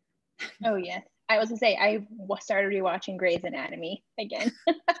 Oh, yes. I was gonna say, I started rewatching Grey's Anatomy again.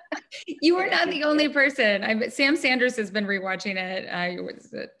 You are not the only person. Sam Sanders has been rewatching it. He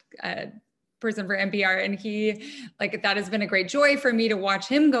was a person for NPR, and that has been a great joy for me to watch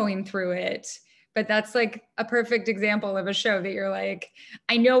him going through it. But that's like a perfect example of a show that you're like,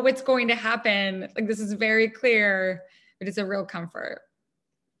 I know what's going to happen. Like, this is very clear, but it's a real comfort.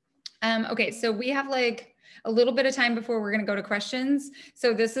 Okay, so we have like a little bit of time before we're going to go to questions.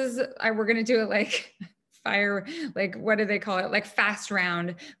 So this is, we're going to do it like fire, like, what do they call it? Like fast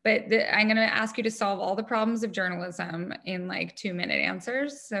round. But I'm going to ask you to solve all the problems of journalism in like 2-minute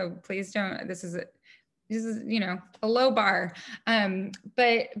answers. So please don't, this is, a low bar.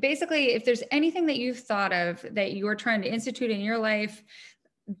 But basically, if there's anything that you've thought of that you are trying to institute in your life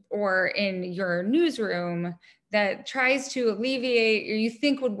or in your newsroom that tries to alleviate, or you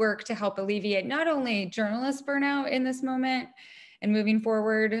think would work to help alleviate not only journalist burnout in this moment and moving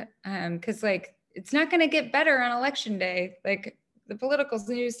forward, because like, it's not going to get better on election day. Like, the political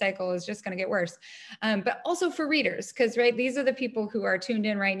news cycle is just going to get worse, but also for readers, because right, these are the people who are tuned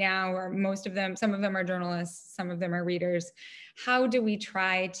in right now, or most of them, some of them are journalists, some of them are readers. How do we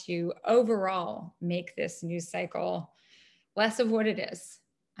try to overall make this news cycle less of what it is,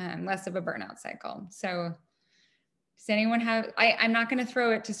 less of a burnout cycle? So does anyone have, I'm not going to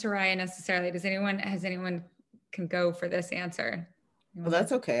throw it to Soraya necessarily. Has anyone can go for this answer? Well,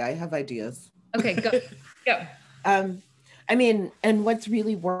 that's okay. I have ideas. Okay, go. I mean, and what's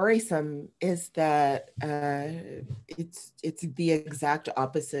really worrisome is that it's the exact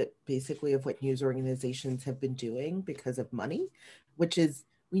opposite, basically, of what news organizations have been doing because of money, which is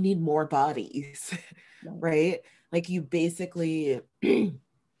we need more bodies, right? Like, you basically,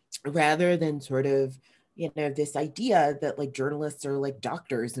 rather than sort of, this idea that like journalists are like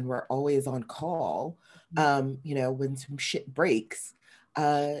doctors and we're always on call, when some shit breaks,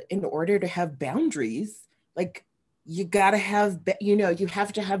 in order to have boundaries, like, you gotta have, you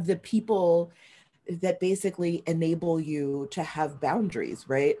have to have the people that basically enable you to have boundaries,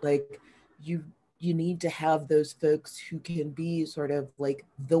 right? Like, you need to have those folks who can be sort of like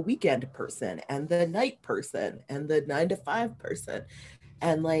the weekend person and the night person and the 9-to-5 person.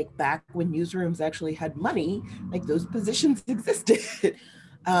 And like, back when newsrooms actually had money, like, those positions existed.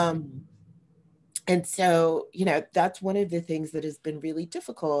 And so, that's one of the things that has been really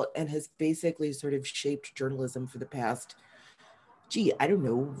difficult and has basically sort of shaped journalism for the past,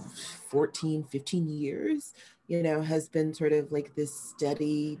 14, 15 years, has been sort of like this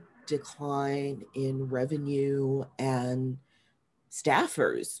steady decline in revenue and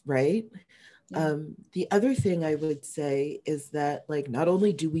staffers, right? Yeah. The other thing I would say is that, like, not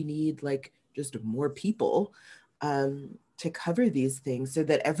only do we need like just more people to cover these things so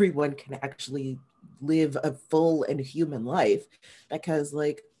that everyone can actually live a full and human life, because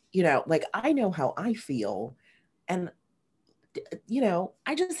like, I know how I feel, and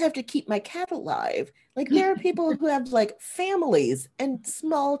I just have to keep my cat alive. Like, there are people who have like families and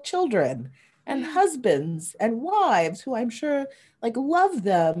small children and husbands and wives who I'm sure like love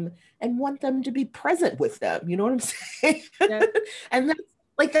them and want them to be present with them. You know what I'm saying? Yeah. And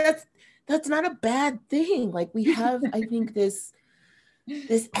that's not a bad thing. Like, we have, I think, this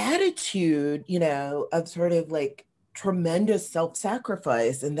attitude, of sort of like tremendous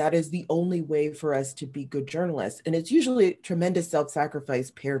self-sacrifice, and that is the only way for us to be good journalists. And it's usually tremendous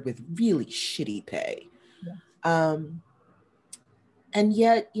self-sacrifice paired with really shitty pay. Yeah. And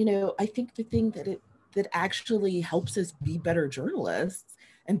yet, I think the thing that actually helps us be better journalists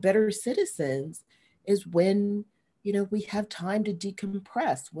and better citizens is when, we have time to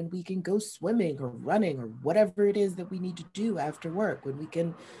decompress, when we can go swimming or running or whatever it is that we need to do after work, when we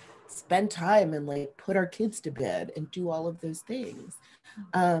can spend time and like put our kids to bed and do all of those things.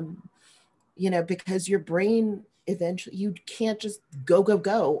 Because your brain eventually, you can't just go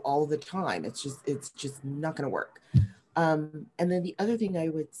all the time. It's just not going to work. And then the other thing I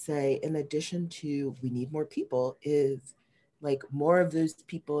would say, in addition to we need more people, is like more of those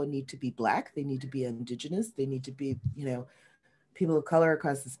people need to be Black, they need to be Indigenous, they need to be, you know, people of color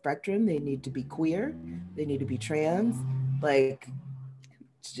across the spectrum, they need to be queer, they need to be trans, like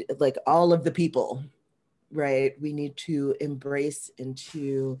all of the people, right? We need to embrace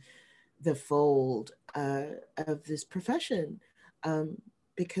into the fold of this profession,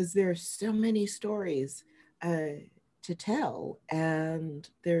 because there are so many stories to tell, and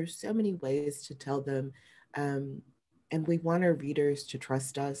there's so many ways to tell them. And we want our readers to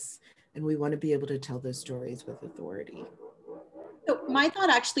trust us, and we want to be able to tell those stories with authority. So my thought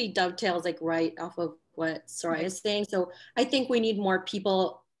actually dovetails like right off of what Soraya is saying. So I think we need more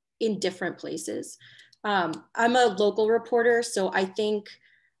people in different places. I'm a local reporter, so I think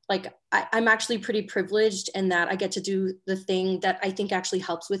like I'm actually pretty privileged in that I get to do the thing that I think actually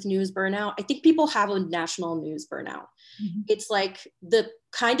helps with news burnout. I think people have a national news burnout. Mm-hmm. It's like the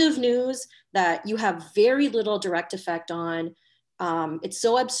kind of news that you have very little direct effect on. It's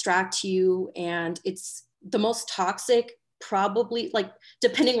so abstract to you, and it's the most toxic, probably, like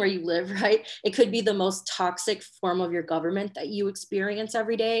depending where you live, right? It could be the most toxic form of your government that you experience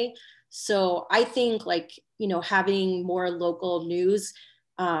every day. So I think like, you know, having more local news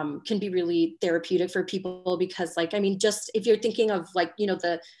can be really therapeutic for people, because like, I mean, just if you're thinking of like, you know,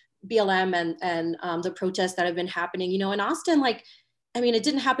 the BLM and the protests that have been happening, you know, in Austin, like, I mean, it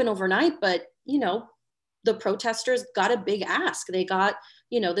didn't happen overnight, but, you know, the protesters got a big ask. They got,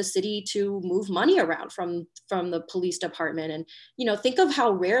 you know, the city to move money around from the police department. And, you know, think of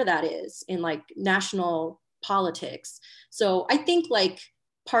how rare that is in like national politics. So I think like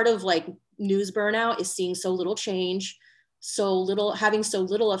part of like news burnout is seeing so little change, having so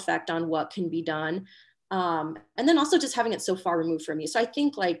little effect on what can be done. And then also just having it so far removed from you. So I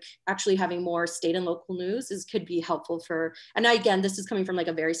think like actually having more state and local news could be helpful for, and again, this is coming from like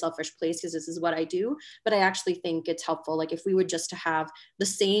a very selfish place because this is what I do, but I actually think it's helpful. Like if we would just to have the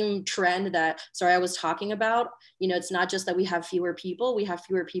same trend that I was talking about, you know, it's not just that we have fewer people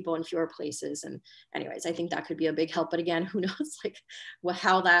in fewer places. And anyways, I think that could be a big help. But again, who knows like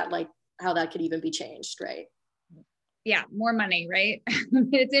how that could even be changed, right? Yeah, more money, right?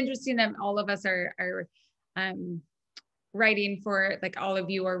 It's interesting that all of us are writing for, like all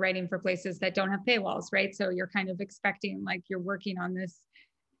of you are writing for places that don't have paywalls, right? So you're kind of expecting like you're working on this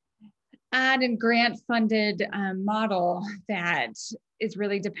ad and grant funded model that is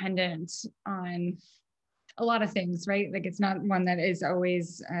really dependent on a lot of things, right? Like it's not one that is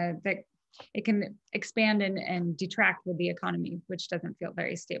always, that it can expand and detract with the economy, which doesn't feel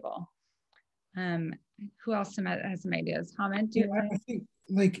very stable. Who else has some ideas? Comment? I think,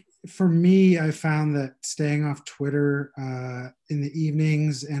 like, for me, I found that staying off Twitter in the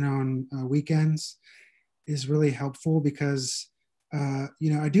evenings and on weekends is really helpful because,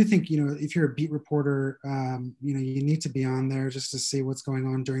 you know, I do think, you know, if you're a beat reporter, you know, you need to be on there just to see what's going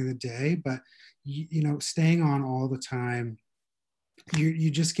on during the day. But, you know, staying on all the time, you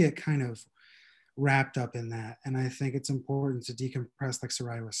just get kind of wrapped up in that. And I think it's important to decompress, like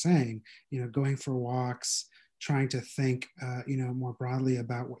Soraya was saying, you know, going for walks, trying to think, you know, more broadly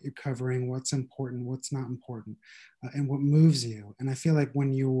about what you're covering, what's important, what's not important, and what moves you. And I feel like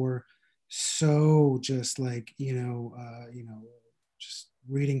when you're so just like, you know, just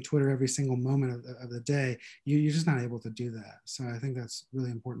reading Twitter every single moment of the day, you're just not able to do that. So I think that's really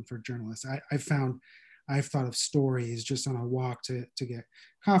important for journalists. I've thought of stories just on a walk to get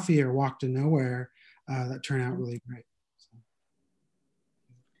coffee or walk to nowhere that turn out really great. So.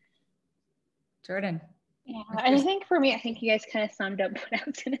 Jourdan. Yeah, and I think for me, I think you guys kind of summed up what I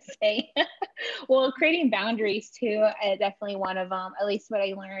was going to say. Well, creating boundaries too, definitely one of them. At least what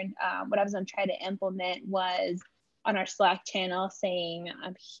I learned, what I was going to try to implement was on our Slack channel saying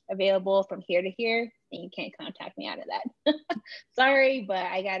I'm available from here to here, and you can't contact me out of that. Sorry, but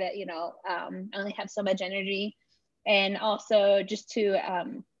I gotta, you know, I only have so much energy. And also just to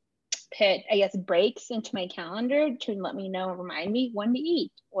put, I guess, breaks into my calendar to let me know and remind me when to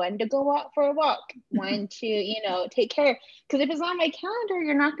eat, when to go out for a walk, when to, you know, take care. Because if it's on my calendar,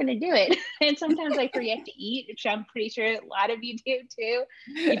 you're not going to do it. And sometimes I forget to eat, which I'm pretty sure a lot of you do too.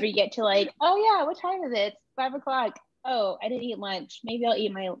 You forget to like, oh yeah, what time is it? It's 5 o'clock. Oh, I didn't eat lunch. Maybe I'll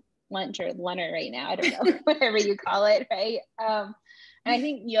eat my lunch or lunner right now. I don't know, whatever you call it, right? And I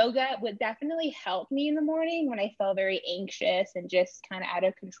think yoga would definitely help me in the morning when I feel very anxious and just kind of out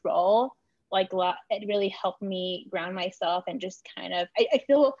of control. Like it really helped me ground myself and just kind of, I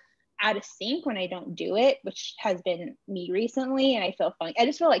feel out of sync when I don't do it, which has been me recently. And I feel funny. I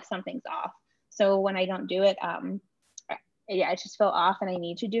just feel like something's off. So when I don't do it, I just feel off and I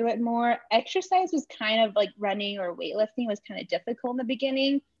need to do it more. Exercise was kind of like running or weightlifting was kind of difficult in the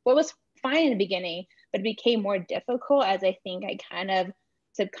beginning. Well, it was fine in the beginning, but it became more difficult as I think I kind of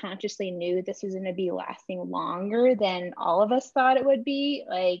subconsciously knew this was going to be lasting longer than all of us thought it would be.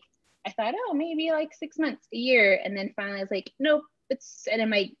 Like I thought, oh, maybe like 6 months, a year. And then finally I was like, nope, and then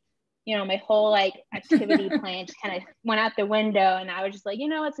my whole like activity plan just kind of went out the window, and I was just like,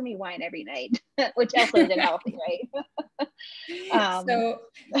 it's gonna be wine every night, which also isn't healthy, right? So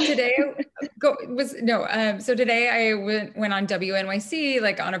today so today I went on WNYC,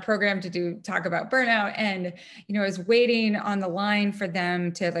 like on a program to talk about burnout, and I was waiting on the line for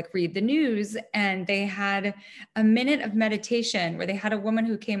them to like read the news, and they had a minute of meditation where they had a woman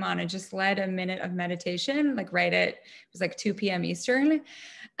who came on and just led a minute of meditation, like it was like 2 p.m. Eastern.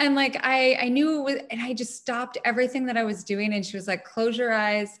 And like, I knew it was, and I just stopped everything that I was doing. And she was like, close your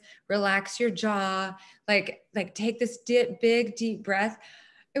eyes, relax your jaw, like take this big, deep breath.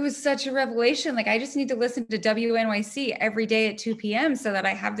 It was such a revelation. Like, I just need to listen to WNYC every day at 2 p.m. so that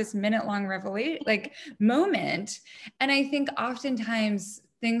I have this minute-long revelation, like moment. And I think oftentimes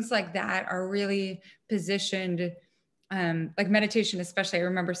things like that are really positioned, like meditation, especially. I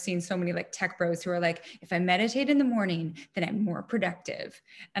remember seeing so many like tech bros who are like, if I meditate in the morning, then I'm more productive.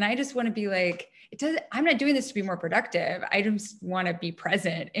 And I just want to be like, I'm not doing this to be more productive. I just want to be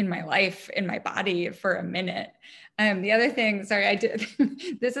present in my life, in my body for a minute. The other thing, sorry, I did,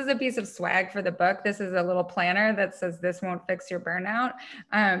 this is a piece of swag for the book. This is a little planner that says, this won't fix your burnout.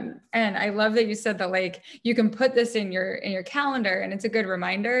 And I love that you said that, like, you can put this in your calendar and it's a good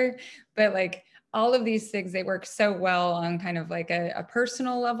reminder, but like, all of these things, they work so well on kind of like a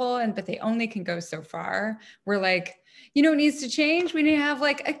personal level, but they only can go so far. We're like, what needs to change? We need to have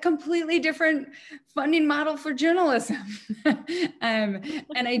like a completely different funding model for journalism. And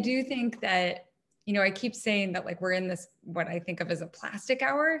I do think that, I keep saying that like we're in this, what I think of as a plastic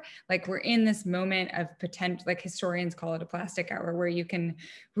hour, like we're in this moment of potential, like historians call it a plastic hour, where you can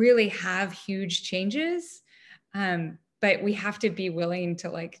really have huge changes. But we have to be willing to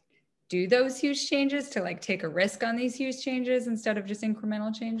like do those huge changes, to like take a risk on these huge changes instead of just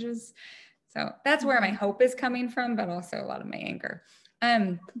incremental changes. So that's where my hope is coming from, but also a lot of my anger.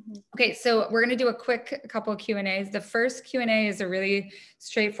 Okay, so we're going to do a quick couple of Q&As. The first Q&A is a really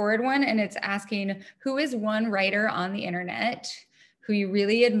straightforward one, and it's asking, who is one writer on the internet who you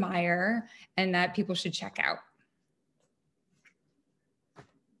really admire and that people should check out?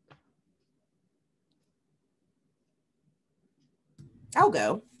 I'll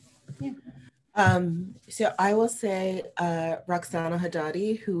go. Yeah. So I will say Roxana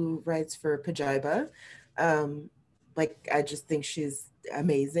Haddadi, who writes for Pajiba. Like, I just think she's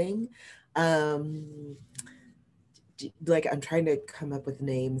amazing. Like, I'm trying to come up with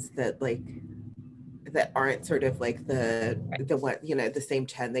names that aren't sort of like the one, the same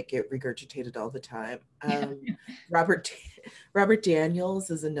 10 that get regurgitated all the time. Robert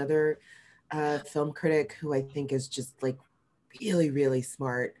Daniels is another film critic who I think is just like really, really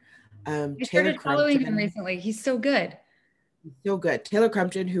smart. I started following him recently. He's so good. So good. Taylor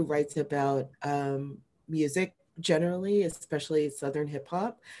Crumpton, who writes about music generally, especially Southern hip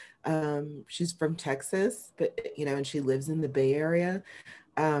hop. She's from Texas, but and she lives in the Bay Area.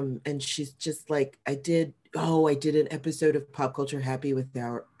 And she's just like, I did an episode of Pop Culture Happy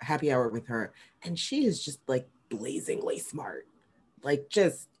Hour with her, and she is just like blazingly smart, like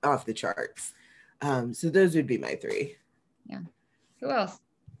just off the charts. So those would be my three. Yeah. Who else?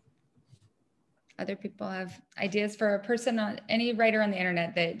 Other people have ideas for a person, any writer on the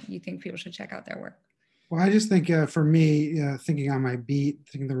internet that you think people should check out their work? Well, I just think for me, thinking on my beat,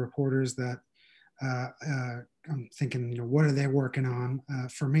 thinking the reporters that I'm thinking, what are they working on?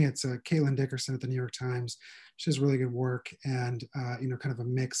 For me, it's Caitlin Dickerson at the New York Times. She does really good work, and kind of a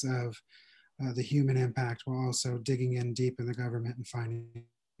mix of the human impact while also digging in deep in the government and finding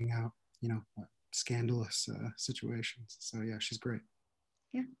out, scandalous situations. So yeah, she's great.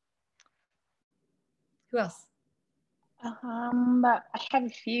 Yeah. Who else? I have a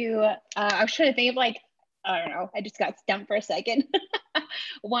few. I was trying to think of like, I don't know. I just got stumped for a second.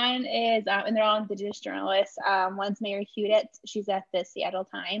 One is, and they're all Indigenous journalists. One's Mary Hudetz. She's at the Seattle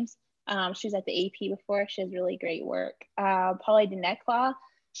Times. She was at the AP before. She has really great work. Polly Deneclaw.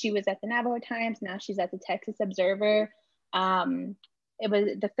 She was at the Navajo Times. Now she's at the Texas Observer.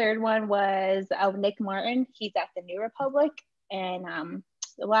 The third one was Nick Martin. He's at the New Republic. And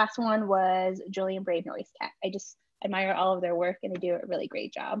the last one was Julian Brave Noise Cat. I just admire all of their work, and they do a really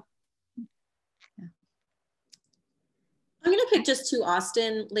great job. I'm going to pick just two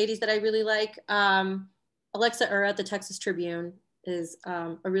Austin ladies that I really like. Alexa Ura at the Texas Tribune is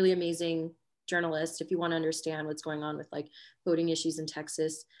a really amazing journalist if you want to understand what's going on with like voting issues in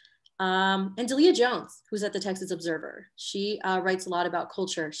Texas. And Dalia Jones, who's at the Texas Observer. She writes a lot about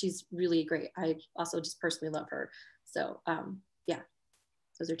culture. She's really great. I also just personally love her. So yeah,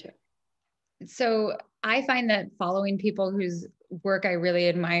 those are two. So I find that following people whose work I really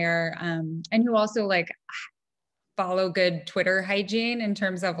admire, and who also like follow good Twitter hygiene in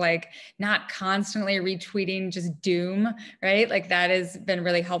terms of like not constantly retweeting just doom, right? Like that has been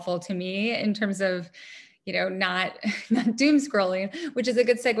really helpful to me in terms of, you know, not doom scrolling, which is a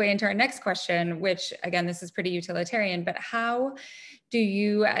good segue into our next question, which again, this is pretty utilitarian, but how do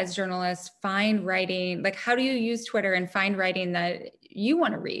you as journalists find writing, like how do you use Twitter and find writing that you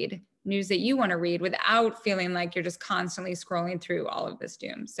want to read, news that you want to read without feeling like you're just constantly scrolling through all of this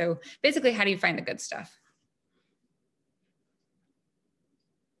doom? So basically, how do you find the good stuff?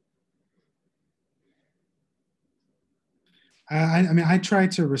 I mean, I try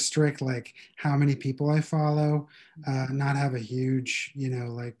to restrict like how many people I follow, not have a huge, you know,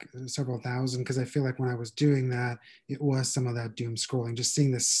 like several thousand, because I feel like when I was doing that, it was some of that doom scrolling, just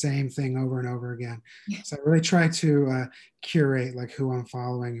seeing the same thing over and over again. So I really try to curate like who I'm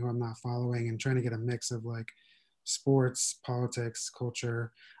following, who I'm not following, and trying to get a mix of like sports, politics,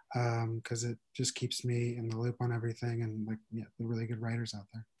 culture, because it just keeps me in the loop on everything, and like, yeah, the really good writers out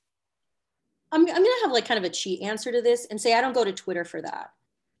there. I'm going to have like kind of a cheat answer to this and say I don't go to Twitter for that.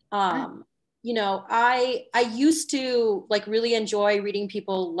 You know, I used to like really enjoy reading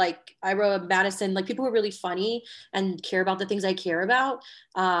people like Ira Madison, like people who are really funny and care about the things I care about,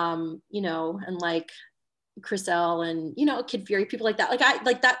 you know, and like Chris L and, you know, Kid Fury, people like that. Like I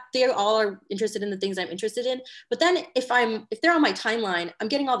like that they all are interested in the things I'm interested in. But then if they're on my timeline, I'm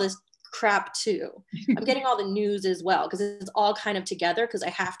getting all this crap too. I'm getting all the news as well because it's all kind of together because I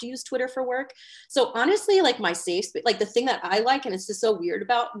have to use Twitter for work. So honestly, like my safe space, like the thing that I like, and it's just so weird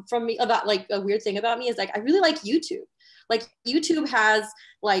about like a weird thing about me is like I really like YouTube. Like YouTube has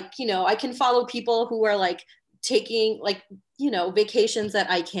like, you know, I can follow people who are like taking like, you know, vacations that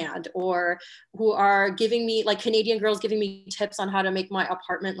I can't, or who are giving me like Canadian girls giving me tips on how to make my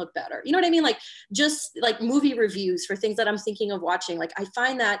apartment look better. You know what I mean? Like just like movie reviews for things that I'm thinking of watching. Like I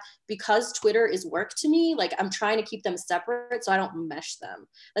find that because Twitter is work to me, like I'm trying to keep them separate so I don't mesh them.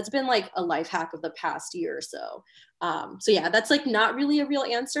 That's been like a life hack of the past year or so. So yeah, that's like not really a real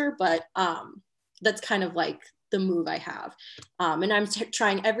answer, but that's kind of like the move I have. And I'm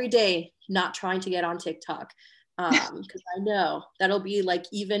trying every day, not trying to get on TikTok. Because I know that'll be like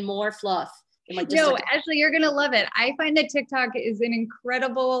even more fluff. Like no, Ashley, you're gonna love it. I find that TikTok is an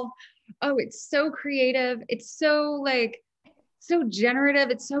incredible, it's so creative. It's so like, so generative.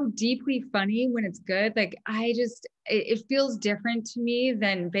 It's so deeply funny when it's good. Like it feels different to me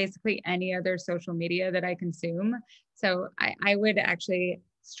than basically any other social media that I consume. So I would actually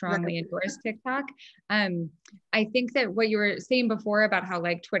strongly endorse TikTok. I think that what you were saying before about how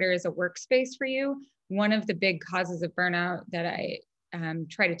like Twitter is a workspace for you, one of the big causes of burnout that I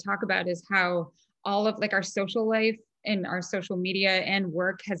try to talk about is how all of like our social life and our social media and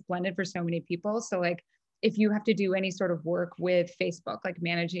work has blended for so many people. So like if you have to do any sort of work with Facebook, like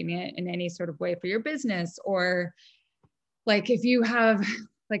managing it in any sort of way for your business, or like if you have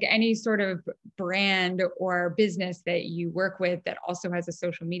like any sort of brand or business that you work with that also has a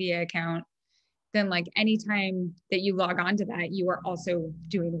social media account, then like anytime that you log on to that, you are also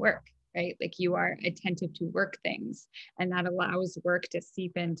doing work. Right? Like you are attentive to work things, and that allows work to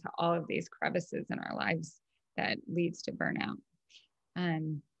seep into all of these crevices in our lives that leads to burnout.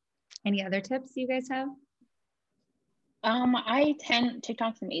 Any other tips you guys have?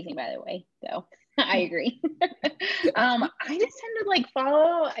 TikTok's amazing, by the way, so I agree. I just tend to like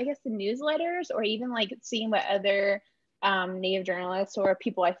follow, I guess, the newsletters, or even like seeing what other Native journalists or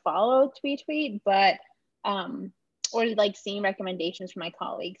people I follow tweet, but or like seeing recommendations from my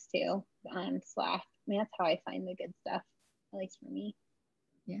colleagues too on Slack. I mean, that's how I find the good stuff, at least for me.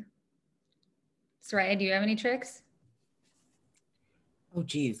 Yeah. Soraya, do you have any tricks? Oh,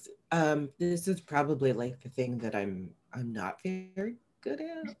 geez. This is probably like the thing that I'm not very good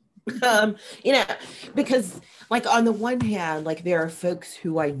at. You know, because like on the one hand, like there are folks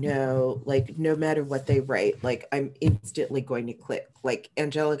who I know, like no matter what they write, like I'm instantly going to click. Like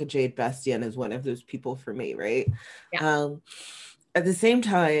Angelica Jade Bastian is one of those people for me, right? Yeah. At the same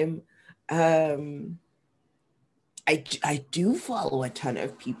time, I do follow a ton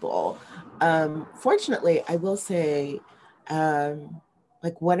of people. Fortunately, I will say,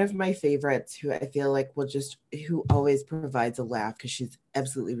 like one of my favorites who I feel like who always provides a laugh because she's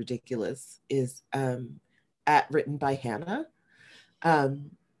absolutely ridiculous is at Written by Hannah,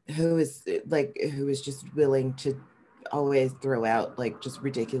 who is just willing to always throw out like just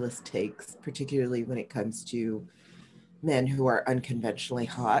ridiculous takes, particularly when it comes to men who are unconventionally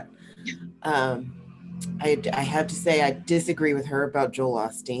hot. I have to say I disagree with her about Joel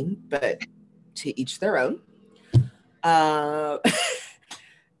Osteen, but to each their own.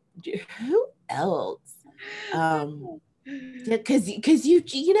 Who else? Because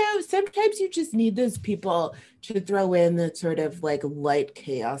you know, sometimes you just need those people to throw in that sort of like light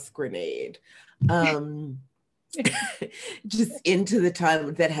chaos grenade. Just into the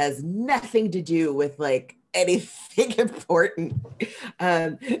time that has nothing to do with like anything important,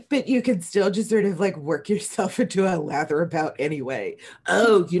 but you can still just sort of like work yourself into a lather about anyway.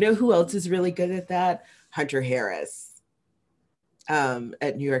 Oh, you know who else is really good at that? Hunter Harris,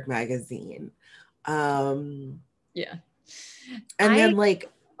 at New York Magazine. Yeah. And then like,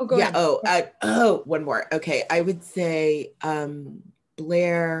 go ahead. One more. Okay, I would say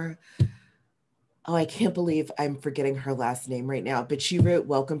Blair. Oh, I can't believe I'm forgetting her last name right now, but she wrote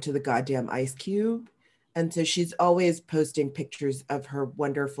Welcome to the Goddamn Ice Cube. And so she's always posting pictures of her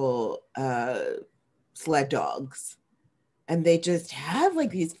wonderful sled dogs. And they just have like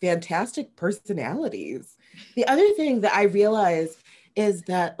these fantastic personalities. The other thing that I realized is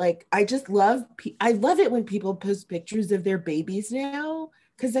that like, I love it when people post pictures of their babies now.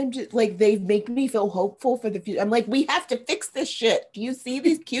 Cause I'm just like, they make me feel hopeful for the future. I'm like, we have to fix this shit. Do you see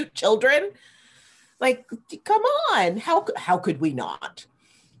these cute children? Like, come on, how could we not?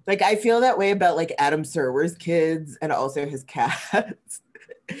 Like, I feel that way about like Adam Serwer's kids and also his cats.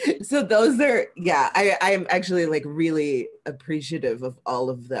 So those are, yeah, I am actually like really appreciative of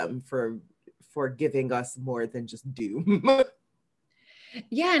all of them for giving us more than just doom.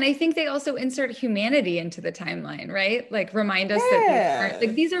 Yeah, and I think they also insert humanity into the timeline, right? Like remind us that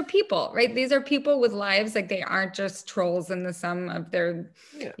these are people, right? These are people with lives. Like they aren't just trolls in the sum of their,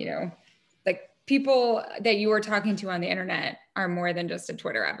 you know, like people that you are talking to on the internet are more than just a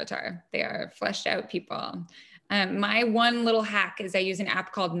Twitter avatar. They are fleshed out people. My one little hack is I use an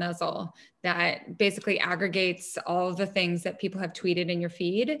app called Nuzzle that basically aggregates all of the things that people have tweeted in your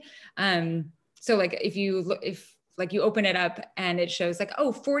feed. So like if you open it up and it shows like,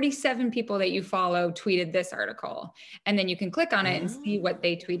 oh, 47 people that you follow tweeted this article. And then you can click on it and see what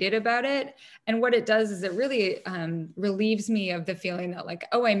they tweeted about it. And what it does is it really relieves me of the feeling that like,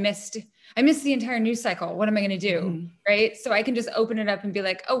 oh, I missed the entire news cycle. What am I going to do? Right. So I can just open it up and be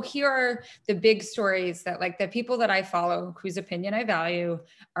like, oh, here are the big stories that like the people that I follow, whose opinion I value,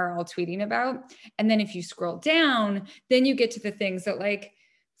 are all tweeting about. And then if you scroll down, then you get to the things that like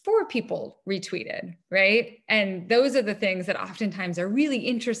 4 people retweeted, right? And those are the things that oftentimes are really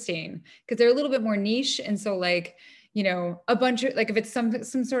interesting because they're a little bit more niche. And so like, you know, a bunch of like, if it's some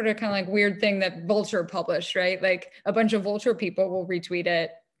sort of kind of like weird thing that Vulture published, right? Like a bunch of Vulture people will retweet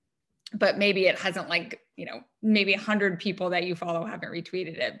it, but maybe it hasn't like, you know, maybe 100 people that you follow haven't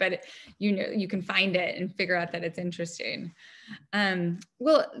retweeted it, but you know, you can find it and figure out that it's interesting.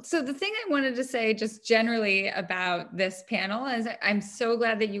 Well, so the thing I wanted to say just generally about this panel is I'm so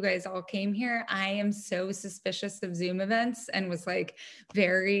glad that you guys all came here. I am so suspicious of Zoom events and was like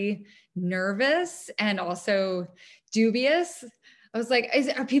very nervous and also dubious. I was like,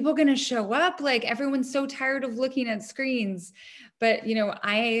 are people going to show up? Like everyone's so tired of looking at screens. But, you know,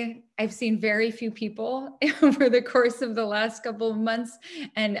 I've seen very few people over the course of the last couple of months.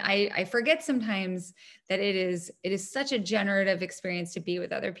 And I forget sometimes that it is such a generative experience to be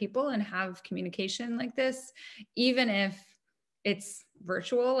with other people and have communication like this, even if it's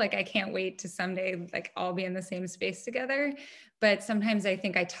virtual. Like I can't wait to someday like all be in the same space together. But sometimes I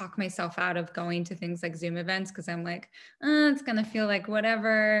think I talk myself out of going to things like Zoom events because I'm like, it's going to feel like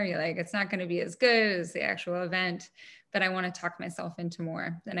whatever. You're like, it's not going to be as good as the actual event. But I want to talk myself into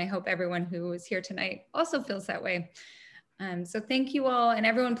more. And I hope everyone who is here tonight also feels that way. So thank you all. And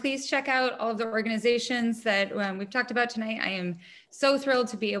everyone, please check out all of the organizations that we've talked about tonight. I am so thrilled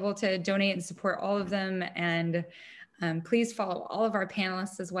to be able to donate and support all of them. And please follow all of our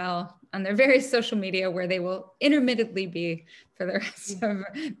panelists as well on their various social media where they will intermittently be for the rest of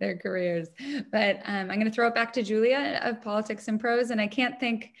their careers. But I'm going to throw it back to Julia of Politics and Prose. And I can't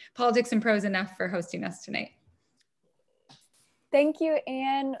thank Politics and Prose enough for hosting us tonight. Thank you,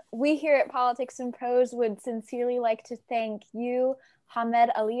 Anne. We here at Politics and Prose would sincerely like to thank you, Hamed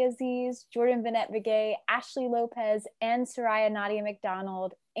Aleaziz, Jourdan Bennett-Begaye, Ashley Lopez, and Soraya Nadia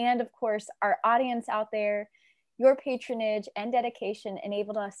McDonald, and of course, our audience out there. Your patronage and dedication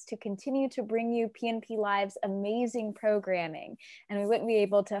enabled us to continue to bring you PNP Live's amazing programming. And we wouldn't be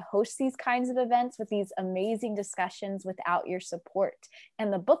able to host these kinds of events with these amazing discussions without your support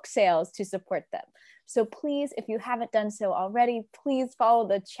and the book sales to support them. So please, if you haven't done so already, please follow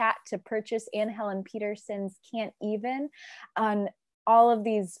the chat to purchase Anne Helen Petersen's Can't Even on all of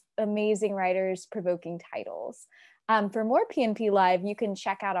these amazing writers' provoking titles. For more PNP Live, you can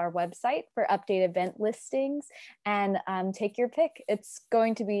check out our website for updated event listings and take your pick. It's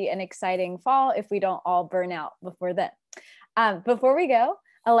going to be an exciting fall if we don't all burn out before then. Before we go,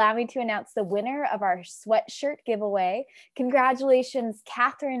 allow me to announce the winner of our sweatshirt giveaway. Congratulations,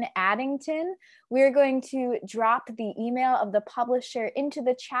 Catherine Addington. We're going to drop the email of the publisher into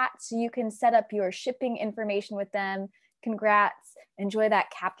the chat so you can set up your shipping information with them. Congrats. Enjoy that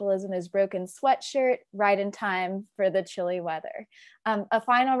Capitalism is Broken sweatshirt right in time for the chilly weather. A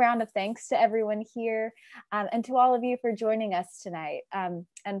final round of thanks to everyone here and to all of you for joining us tonight.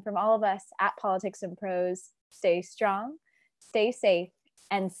 And from all of us at Politics and Prose, stay strong, stay safe,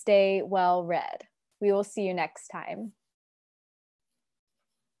 and stay well read. We will see you next time.